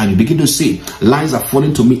bank account, you begin to say, lines are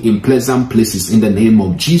falling to me in pleasant places in the name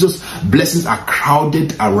of Jesus. Blessings are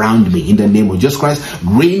crowded around me in the name of Jesus Christ.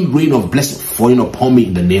 Rain of blessing falling upon me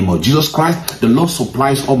in the name of Jesus Christ. The Lord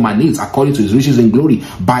supplies all my needs according to his riches and glory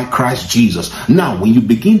by Christ Jesus. Now, when you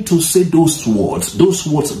begin to say those words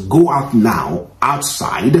go out now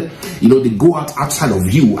outside, they go out outside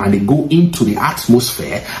of you and they go into the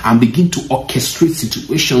atmosphere and begin to orchestrate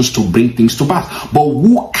situations to bring things to pass. But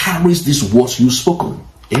who carries these words you've spoken?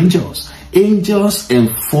 Angels. Angels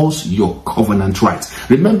enforce your covenant rights.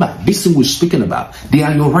 Remember, this thing we're speaking about, they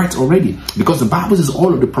are your rights already, because the Bible says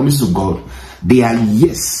all of the promises of God, they are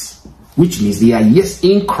yes, which means they are yes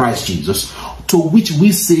in Christ Jesus, to which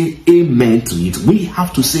we say amen to it. We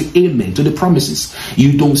have to say amen to the promises.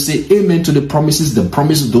 You don't say amen to the promises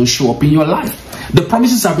don't show up in your life. The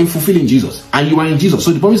promises have been fulfilled in Jesus, and you are in Jesus,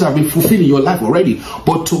 so the promises have been fulfilled in your life already.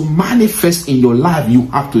 But to manifest in your life, you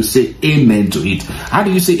have to say amen to it. How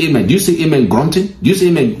do you say amen? Do you say amen grunting? Do you say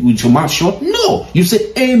amen with your mouth shut? No, you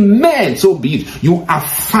say amen, so be it. You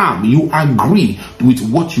affirm, you agree with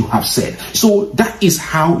what you have said. So that is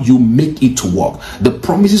how you make it to work. The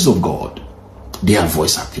promises of God, they are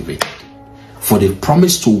voice activated. For the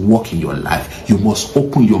promise to work in your life, you must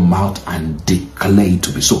open your mouth and declare it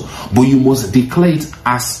to be so. But you must declare it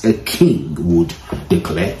as a king would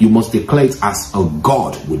declare. You must declare it as a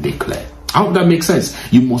God would declare. I hope that makes sense.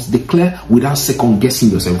 You must declare without second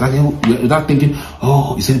guessing yourself, without thinking,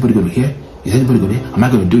 oh, is anybody going to hear? Is anybody going to hear? Am I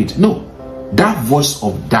going to do it? No. That voice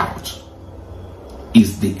of doubt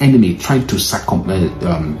is the enemy trying to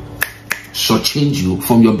shortchange you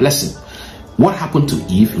from your blessing. What happened to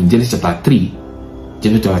Eve in Genesis chapter 3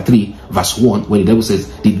 verse 1, when the devil says,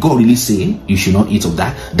 did God really say you should not eat of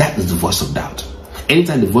that? That is the voice of doubt.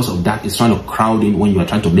 Anytime the voice of doubt is trying to crowd in when you are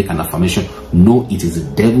trying to make an affirmation, know it is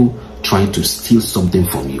the devil trying to steal something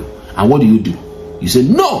from you. And what do? You say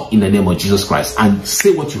no in the name of Jesus Christ and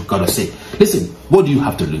say what you've got to say. Listen, what do you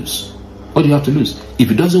have to lose? What do you have to lose? If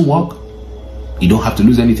it doesn't work, you don't have to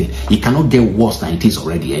lose anything. It cannot get worse than it is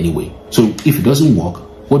already anyway. So if it doesn't work,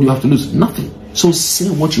 what do you have to lose? Nothing. So say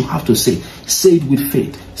what you have to say. Say it with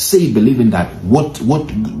faith. Say it believing that what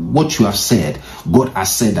you have said, God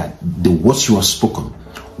has said that the words you have spoken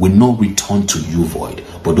will not return to you void,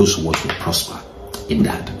 but those words will prosper in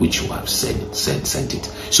that which you have sent it.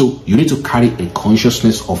 So you need to carry a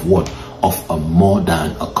consciousness of what? Of a more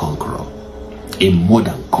than a conqueror. A more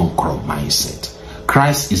than conqueror mindset.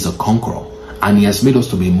 Christ is a conqueror, and he has made us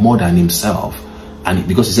to be more than himself. And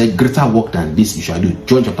because he said, greater work than this you shall do.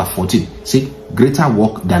 John chapter 14. Say, greater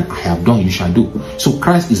work than I have done you shall do. So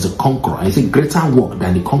Christ is the conqueror. And he said, greater work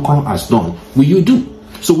than the conqueror has done will you do.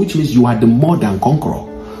 So which means you are the more than conqueror.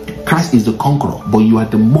 Christ is the conqueror, but you are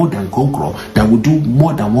the more than conqueror that will do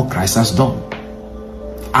more than what Christ has done.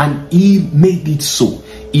 And he made it so.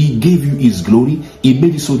 He gave you his glory. He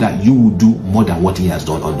made it so that you will do more than what he has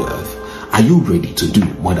done on the earth. Are you ready to do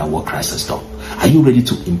more than what Christ has done? Are you ready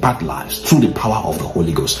to impact lives through the power of the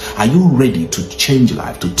Holy Ghost? Are you ready to change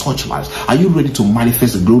lives, to touch lives? Are you ready to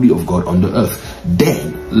manifest the glory of God on the earth?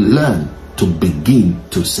 Then learn to begin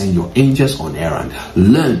to send your angels on errand.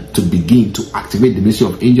 Learn to begin to activate the ministry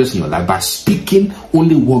of angels in your life by speaking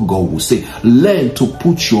only what God will say. Learn to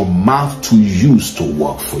put your mouth to use to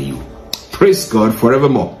work for you. Praise God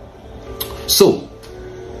forevermore. So,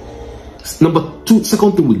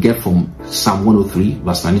 second thing we get from Psalm 103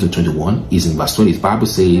 verse 19 to 21 is in verse 20. The Bible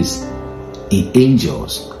says, the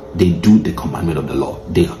angels, they do the commandment of the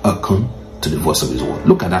Lord. They hearken to the voice of his word.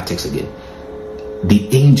 Look at that text again. The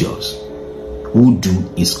angels who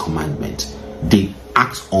do his commandment, they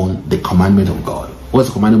act on the commandment of God. What's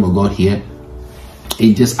the commandment of God here?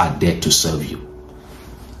 Angels are there to serve you.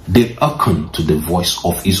 They hearken to the voice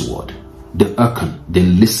of his word. They hearken, they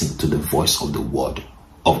listen to the voice of the word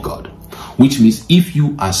of God. Which means if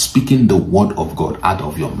you are speaking the word of God out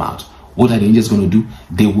of your mouth, what are the angels going to do?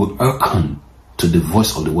 They will hearken to the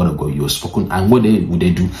voice of the word of God you have spoken. And what would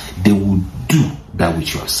they do? They will do that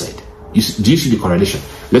which you have said. Do you see the correlation?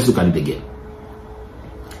 Let's look at it again.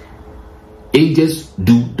 Angels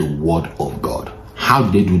do the word of God. How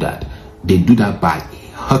do they do that? They do that by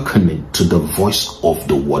hearkening to the voice of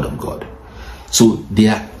the word of God. So they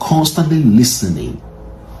are constantly listening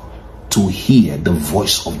to hear the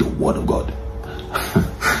voice of the word of God.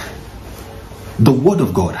 The word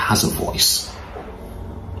of God has a voice.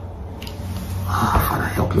 Father,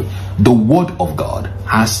 help me. The word of God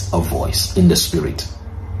has a voice in the spirit.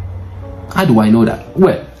 How do I know that?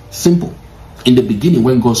 Well, simple. In the beginning,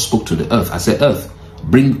 when God spoke to the earth, I said, earth,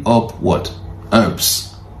 bring up what?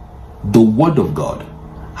 Herbs. The word of God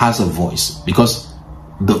has a voice, because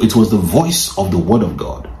it was the voice of the word of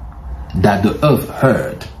God that the earth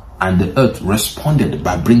heard, and the earth responded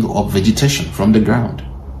by bringing up vegetation from the ground.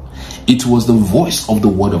 It was the voice of the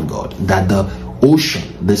word of God that the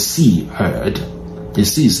ocean, the sea heard, the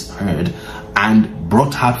seas heard, and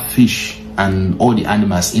brought out fish and all the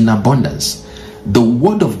animals in abundance. The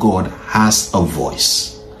word of God has a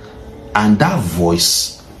voice, and that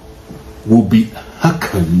voice will be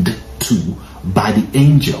hearkened to by the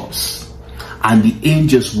angels, and the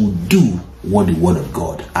angels will do what the word of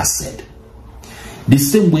God has said. The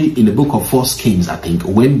same way in the book of 1 Kings, I think,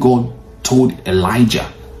 when God told Elijah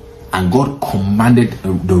and God commanded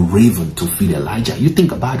the raven to feed Elijah. You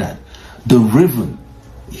think about that. The raven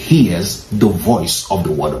hears the voice of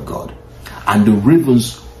the word of God, and the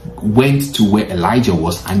ravens went to where Elijah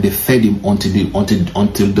was and they fed him until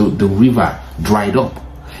the river dried up.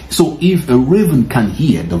 So if a raven can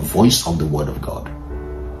hear the voice of the word of God,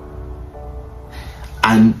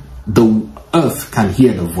 and the earth can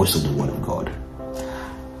hear the voice of the word of God,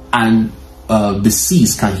 and the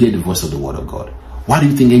seas can hear the voice of the word of God, why do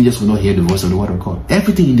you think angels will not hear the voice of the word of God?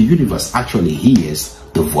 Everything in the universe actually hears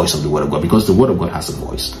the voice of the word of God, because the word of God has a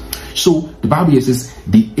voice. So the Bible says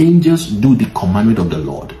the angels do the commandment of the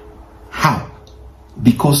Lord. How?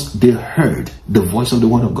 because they heard the voice of the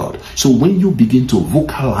word of God. So when you begin to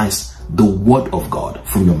vocalize the word of God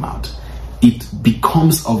from your mouth, it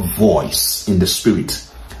becomes a voice in the spirit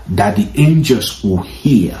that the angels will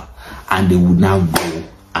hear, and they will now go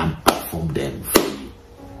and perform them for you.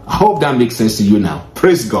 I hope that makes sense to you now.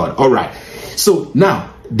 Praise God. All right. So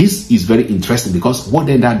now, this is very interesting, because what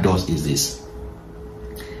then that does is this.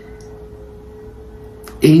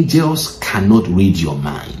 Angels cannot read your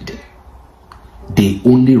mind. They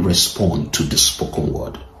only respond to the spoken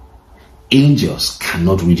word. Angels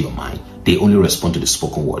cannot read your mind. They only respond to the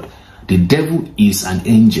spoken word. The devil is an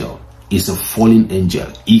angel, is a fallen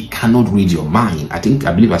angel. He cannot read your mind. I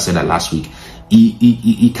believe I said that last week.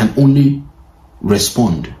 He can only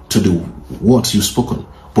respond to the words you've spoken.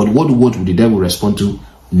 But what word will the devil respond to?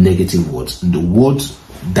 Negative words. The words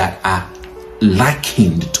that are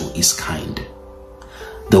likened to his kind.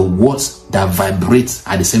 The words that vibrate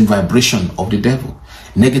at the same vibration of the devil.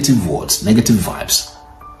 Negative words, negative vibes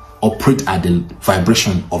operate at the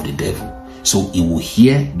vibration of the devil. So he will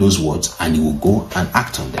hear those words and he will go and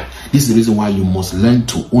act on them. This is the reason why you must learn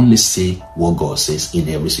to only say what God says in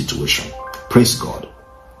every situation. Praise God.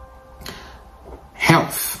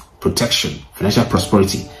 Health, protection, financial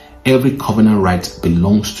prosperity, every covenant right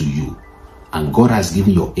belongs to you. And God has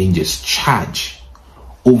given your angels charge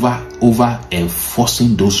over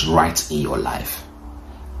enforcing those rights in your life.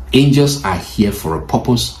 Angels are here for a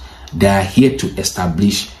purpose. They are here to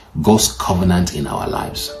establish God's covenant in our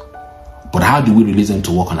lives. But how do we release them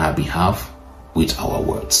to work on our behalf? With our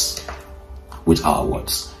words. With our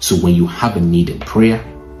words. So when you have a need in prayer,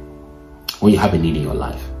 when you have a need in your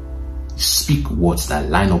life, speak words that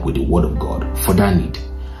line up with the word of God for that need.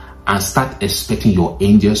 And start expecting your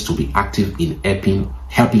angels to be active in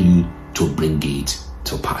helping you to bring it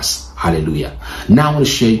to pass. Hallelujah. Now I want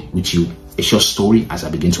to share with you a short story as I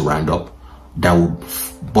begin to round up that will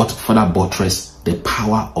further buttress the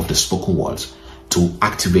power of the spoken words to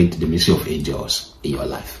activate the ministry of angels in your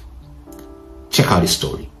life. Check out this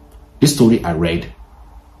story. This story I read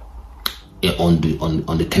on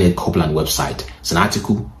the Kenneth Copeland website. It's an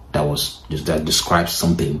article that describes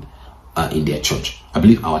something in their church. I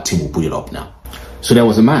believe our team will put it up now. So there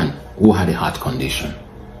was a man who had a heart condition,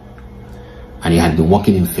 and he had been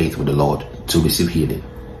walking in faith with the Lord to receive healing,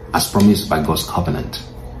 as promised by God's covenant.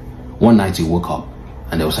 One night he woke up,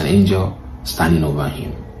 and there was an angel standing over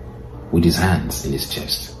him with his hands in his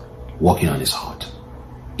chest, working on his heart.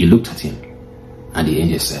 He looked at him, and the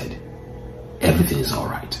angel said, "Everything is all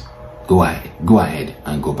right. Go ahead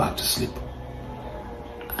and go back to sleep."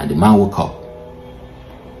 And the man woke up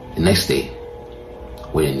the next day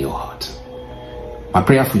with a new heart. My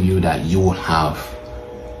prayer for you that you will have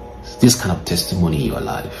this kind of testimony in your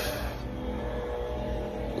life,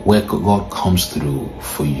 where God comes through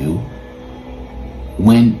for you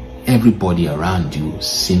when everybody around you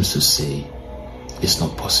seems to say it's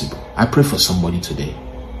not possible. I pray for somebody today.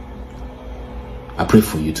 I pray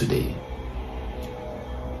for you today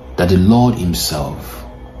that the Lord himself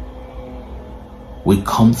will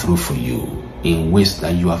come through for you in ways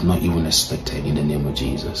that you have not even expected, in the name of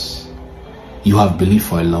Jesus. You have believed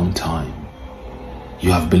for a long time.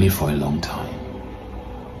 You have believed for a long time.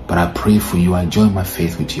 But I pray for you, I join my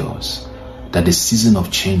faith with yours, that the season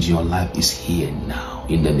of change in your life is here now,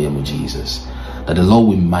 in the name of Jesus. That the Lord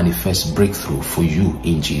will manifest breakthrough for you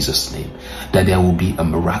in Jesus' name. That there will be a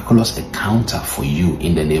miraculous encounter for you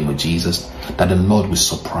in the name of Jesus. That the Lord will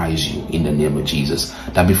surprise you in the name of Jesus.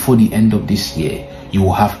 That before the end of this year, you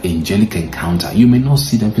will have angelic encounter. You may not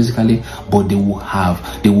see them physically, but they will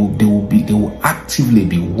actively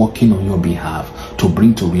be working on your behalf to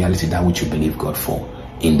bring to reality that which you believe God for,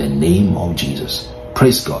 in the name of Jesus.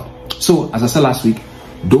 Praise God. So, as I said last week,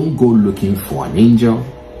 don't go looking for an angel,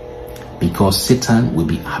 because Satan will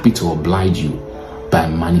be happy to oblige you by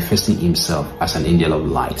manifesting himself as an angel of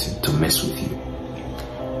light to mess with you.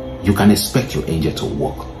 You can expect your angel to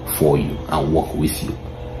work for you and work with you.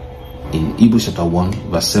 In Hebrews chapter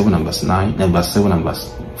 1, verse 7 and verse 9, and verse 7 and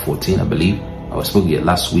verse 14, I believe, I spoke here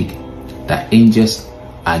last week, that angels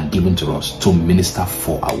are given to us to minister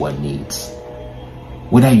for our needs.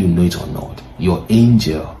 Whether you know it or not, your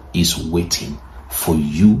angel is waiting for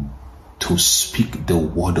you to speak the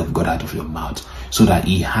word of God out of your mouth, so that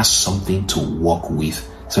he has something to work with,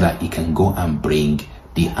 so that he can go and bring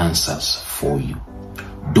the answers for you.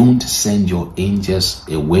 Don't send your angels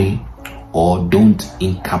away, or don't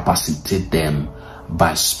incapacitate them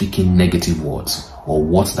by speaking negative words or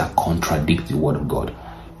words that contradict the word of God.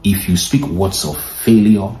 If you speak words of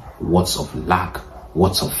failure, words of lack,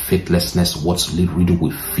 words of faithlessness, words riddled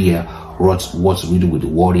with fear, words riddled with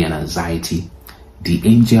worry and anxiety, The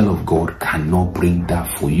angel of God cannot bring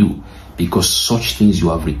that for you, because such things you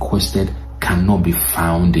have requested cannot be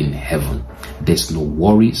found in heaven. There's no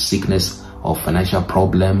worry, sickness, or financial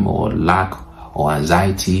problem, or lack, or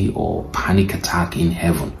anxiety, or panic attack in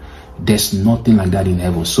heaven. There's nothing like that in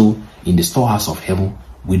heaven. So in the storehouse of heaven,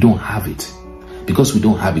 we don't have it. Because we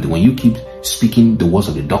don't have it, when you keep speaking the words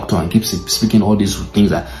of the doctor and keep speaking all these things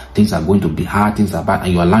that things are going to be hard, things are bad,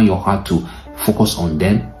 and you allow your heart to focus on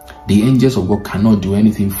them, the angels of God cannot do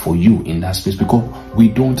anything for you in that space, because we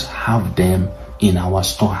don't have them in our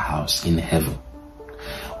storehouse in heaven.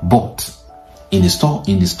 But in the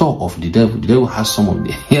store of the devil has some of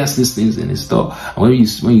he has these things in his store. And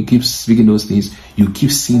when you keep speaking those things, you keep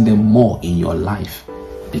seeing them more in your life,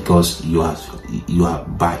 because you are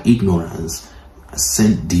by ignorance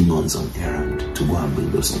sent demons on errand to go and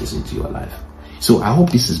bring those things into your life. So I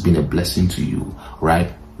hope this has been a blessing to you,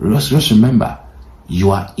 right? Just remember,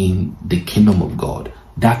 you are in the kingdom of God.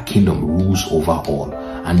 That kingdom rules over all.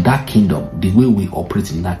 And that kingdom, the way we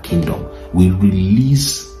operate in that kingdom, we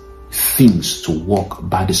release things to work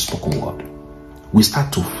by the spoken word. We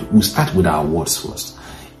start with our words first.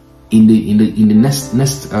 In the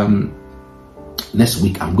next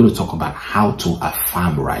week, I'm going to talk about how to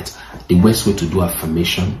affirm right. The best way to do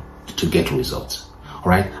affirmation to get results. All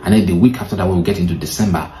right. And then the week after that, when we get into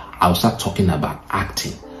December, I'll start talking about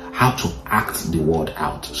acting. How to act the word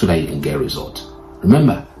out so that you can get results.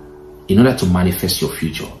 Remember, in order to manifest your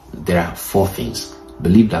future, there are 4 things.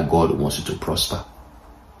 Believe that God wants you to prosper.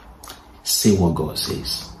 Say what God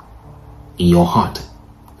says. In your heart,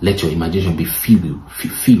 let your imagination be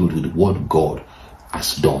filled with what God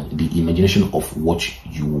has done, the imagination of what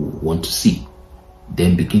you want to see.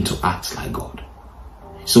 Then begin to act like God.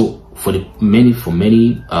 So for many weeks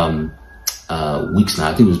now,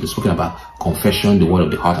 I think we've been speaking about confession, the word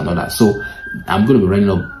of the heart, and all that. So I'm going to be running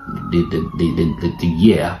up the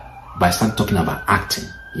year by starting talking about acting.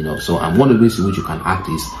 So one of the ways in which you can act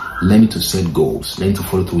is learning to set goals, learning to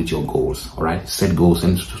follow through with your goals. All right, set goals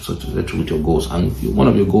and to follow through with your goals. And one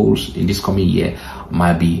of your goals in this coming year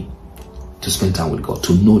might be to spend time with God,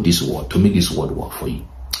 to know this word, to make this word work for you.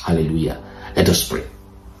 Hallelujah. Let us pray.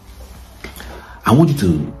 I want you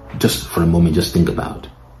to just for a moment just think about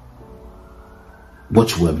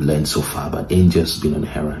what you have learned so far about angels being on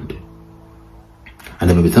errand. And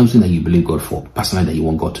there may be something that you believe God for, personally, that you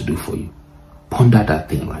want God to do for you. Ponder that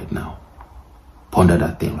thing right now. Ponder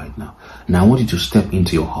that thing right now. Now I want you to step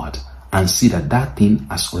into your heart and see that that thing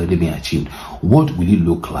has already been achieved. What will it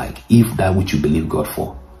look like if that which you believe God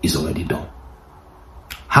for is already done?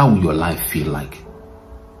 How will your life feel like?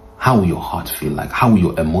 How will your heart feel like? How will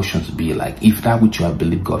your emotions be like if that which you have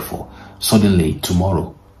believed God for suddenly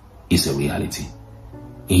tomorrow is a reality?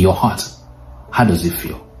 In your heart, how does it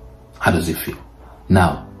feel? How does it feel?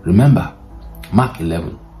 Now, remember, Mark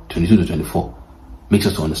 11:22-24 makes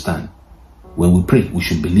us to understand, when we pray, we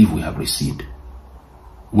should believe we have received.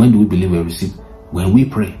 When do we believe we have received? When we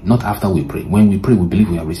pray, not after we pray. When we pray, we believe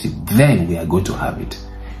we have received. Then we are going to have it.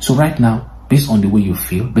 So right now, based on the way you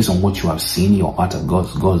feel, based on what you have seen in your heart of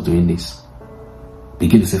God's doing this,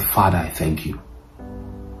 begin to say, Father, I thank you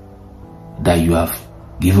that you have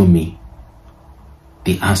given me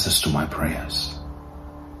the answers to my prayers.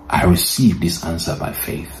 I receive this answer by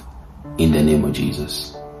faith in the name of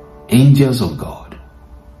Jesus. Angels of God,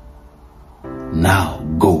 now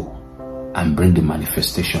go and bring the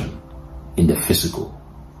manifestation in the physical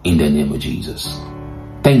in the name of Jesus.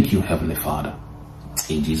 Thank you, Heavenly Father.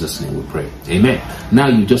 In Jesus' name we pray. Amen. Now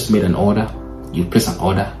you just made an order. You place an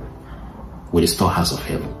order with the storehouse of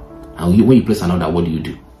heaven. And when you place an order, what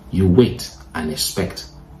do? You wait and expect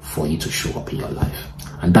for it to show up in your life.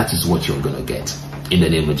 And that is what you're going to get in the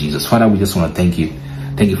name of Jesus. Father, we just want to thank you.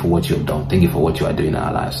 Thank you for what you have done. Thank you for what you are doing in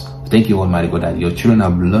our lives. Thank you, Almighty God, that your children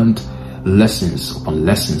have learned lessons upon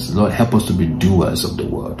lessons. Lord, help us to be doers of the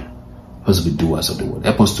word. Help us to be doers of the word.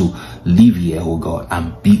 Help us to live here, oh God,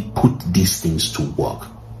 and put these things to work.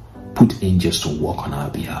 Put angels to work on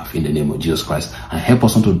our behalf in the name of Jesus Christ. And help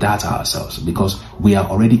us not to doubt ourselves, because we are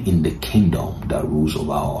already in the kingdom that rules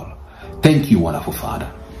over all. Thank you, wonderful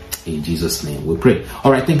Father. In Jesus' name we pray.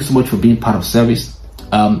 All right, thank you so much for being part of service.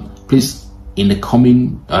 Please, in the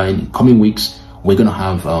coming weeks, we're going to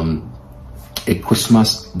have a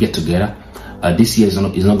Christmas get together. This year is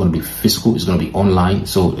not going to be physical, it's going to be online.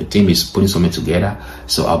 So the team is putting something together.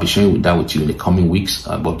 So I'll be sharing that with you in the coming weeks.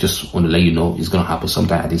 But just want to let you know it's going to happen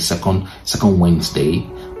sometime at the second Wednesday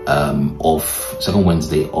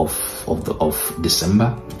of December.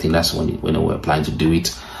 I think that's when we're planning to do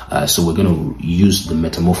it. So we're going to use the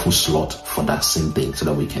metamorpho slot for that same thing, so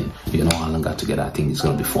that we can all hang out together. I think it's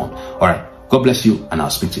going to be fun. All right. God bless you, and I'll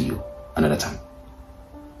speak to you another time.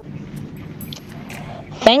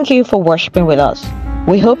 Thank you for worshiping with us.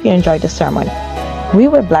 We hope you enjoyed the sermon. We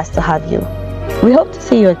were blessed to have you. We hope to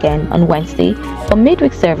see you again on Wednesday for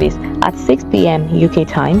midweek service at 6 p.m. UK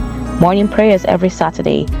time, morning prayers every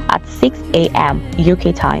Saturday at 6 a.m.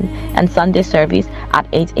 UK time, and Sunday service at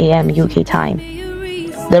 8 a.m. UK time.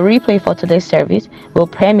 The replay for today's service will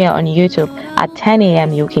premiere on YouTube at 10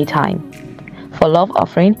 a.m. UK time. For love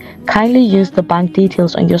offering, kindly use the bank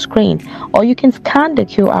details on your screen, or you can scan the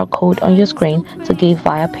QR code on your screen to give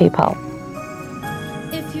via PayPal.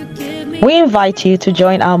 We invite you to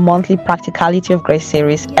join our monthly Practicality of Grace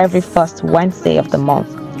series every first Wednesday of the month.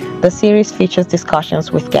 The series features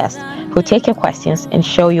discussions with guests who take your questions and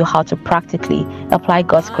show you how to practically apply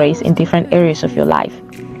God's grace in different areas of your life.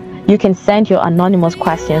 You can send your anonymous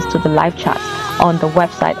questions to the live chat on the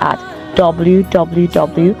website at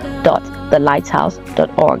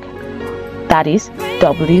www.thelighthouse.org. That is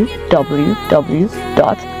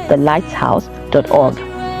www.thelighthouse.org.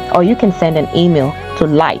 Or you can send an email to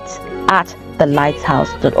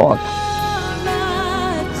light@thelighthouse.org.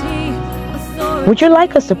 Would you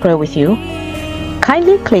like us to pray with you?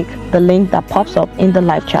 Kindly click the link that pops up in the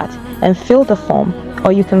live chat and fill the form,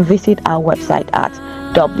 or you can visit our website at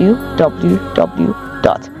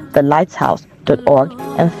www.thelighthouse.org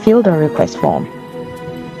and fill the request form.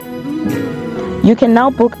 You can now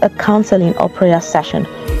book a counseling or prayer session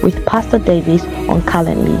with Pastor Davis on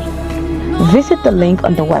Calendly. Visit the link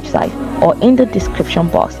on the website or in the description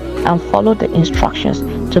box and follow the instructions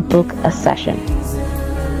to book a session.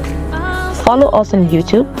 Follow us on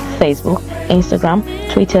YouTube, Facebook, Instagram,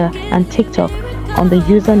 Twitter, and TikTok on the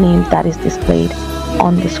username that is displayed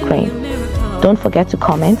on the screen. Don't forget to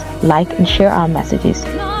comment, like, and share our messages.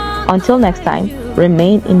 Until next time,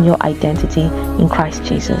 remain in your identity in Christ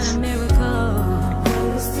Jesus.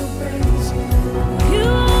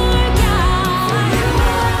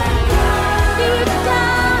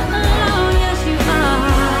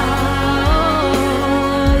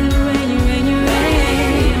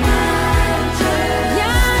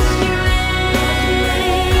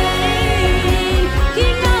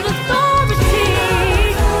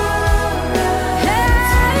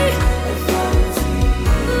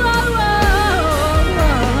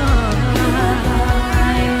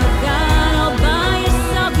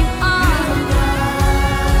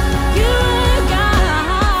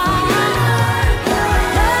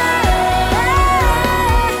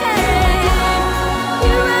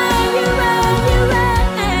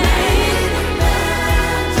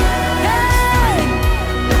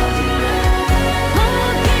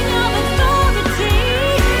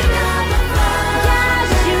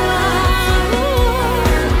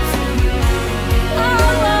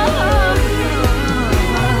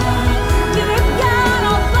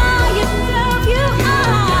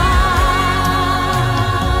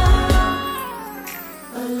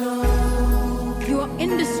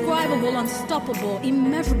 Indescribable, unstoppable,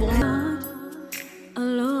 immeasurable, not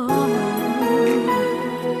alone.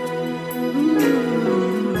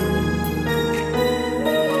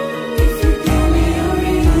 If you give me a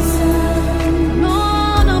reason,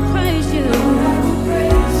 Lord, I'll praise you.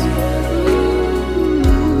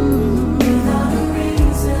 Without a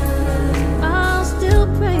reason, I'll still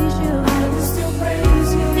praise you.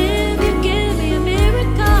 If you give me a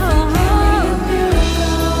miracle,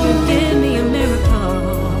 you give me a miracle.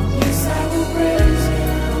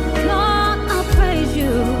 Lord,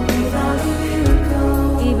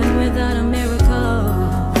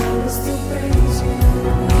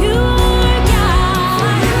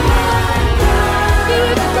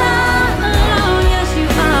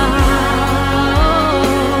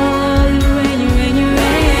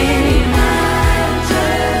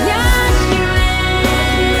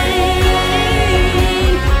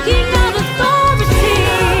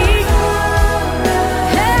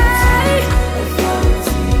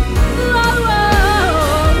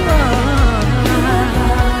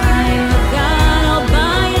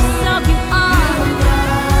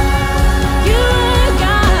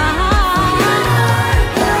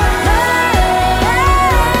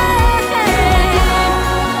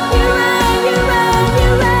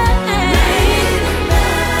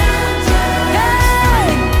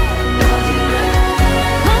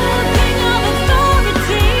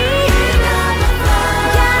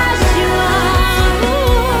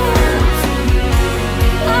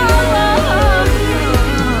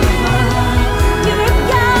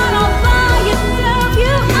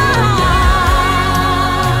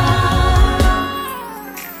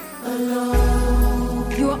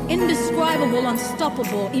 indescribable,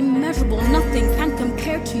 unstoppable, immeasurable. Nothing can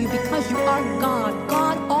compare to you because you are God.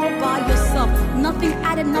 God all by yourself. Nothing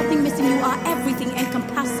added, nothing missing. You are everything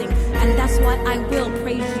encompassing. And that's why I will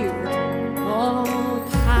praise you. Oh.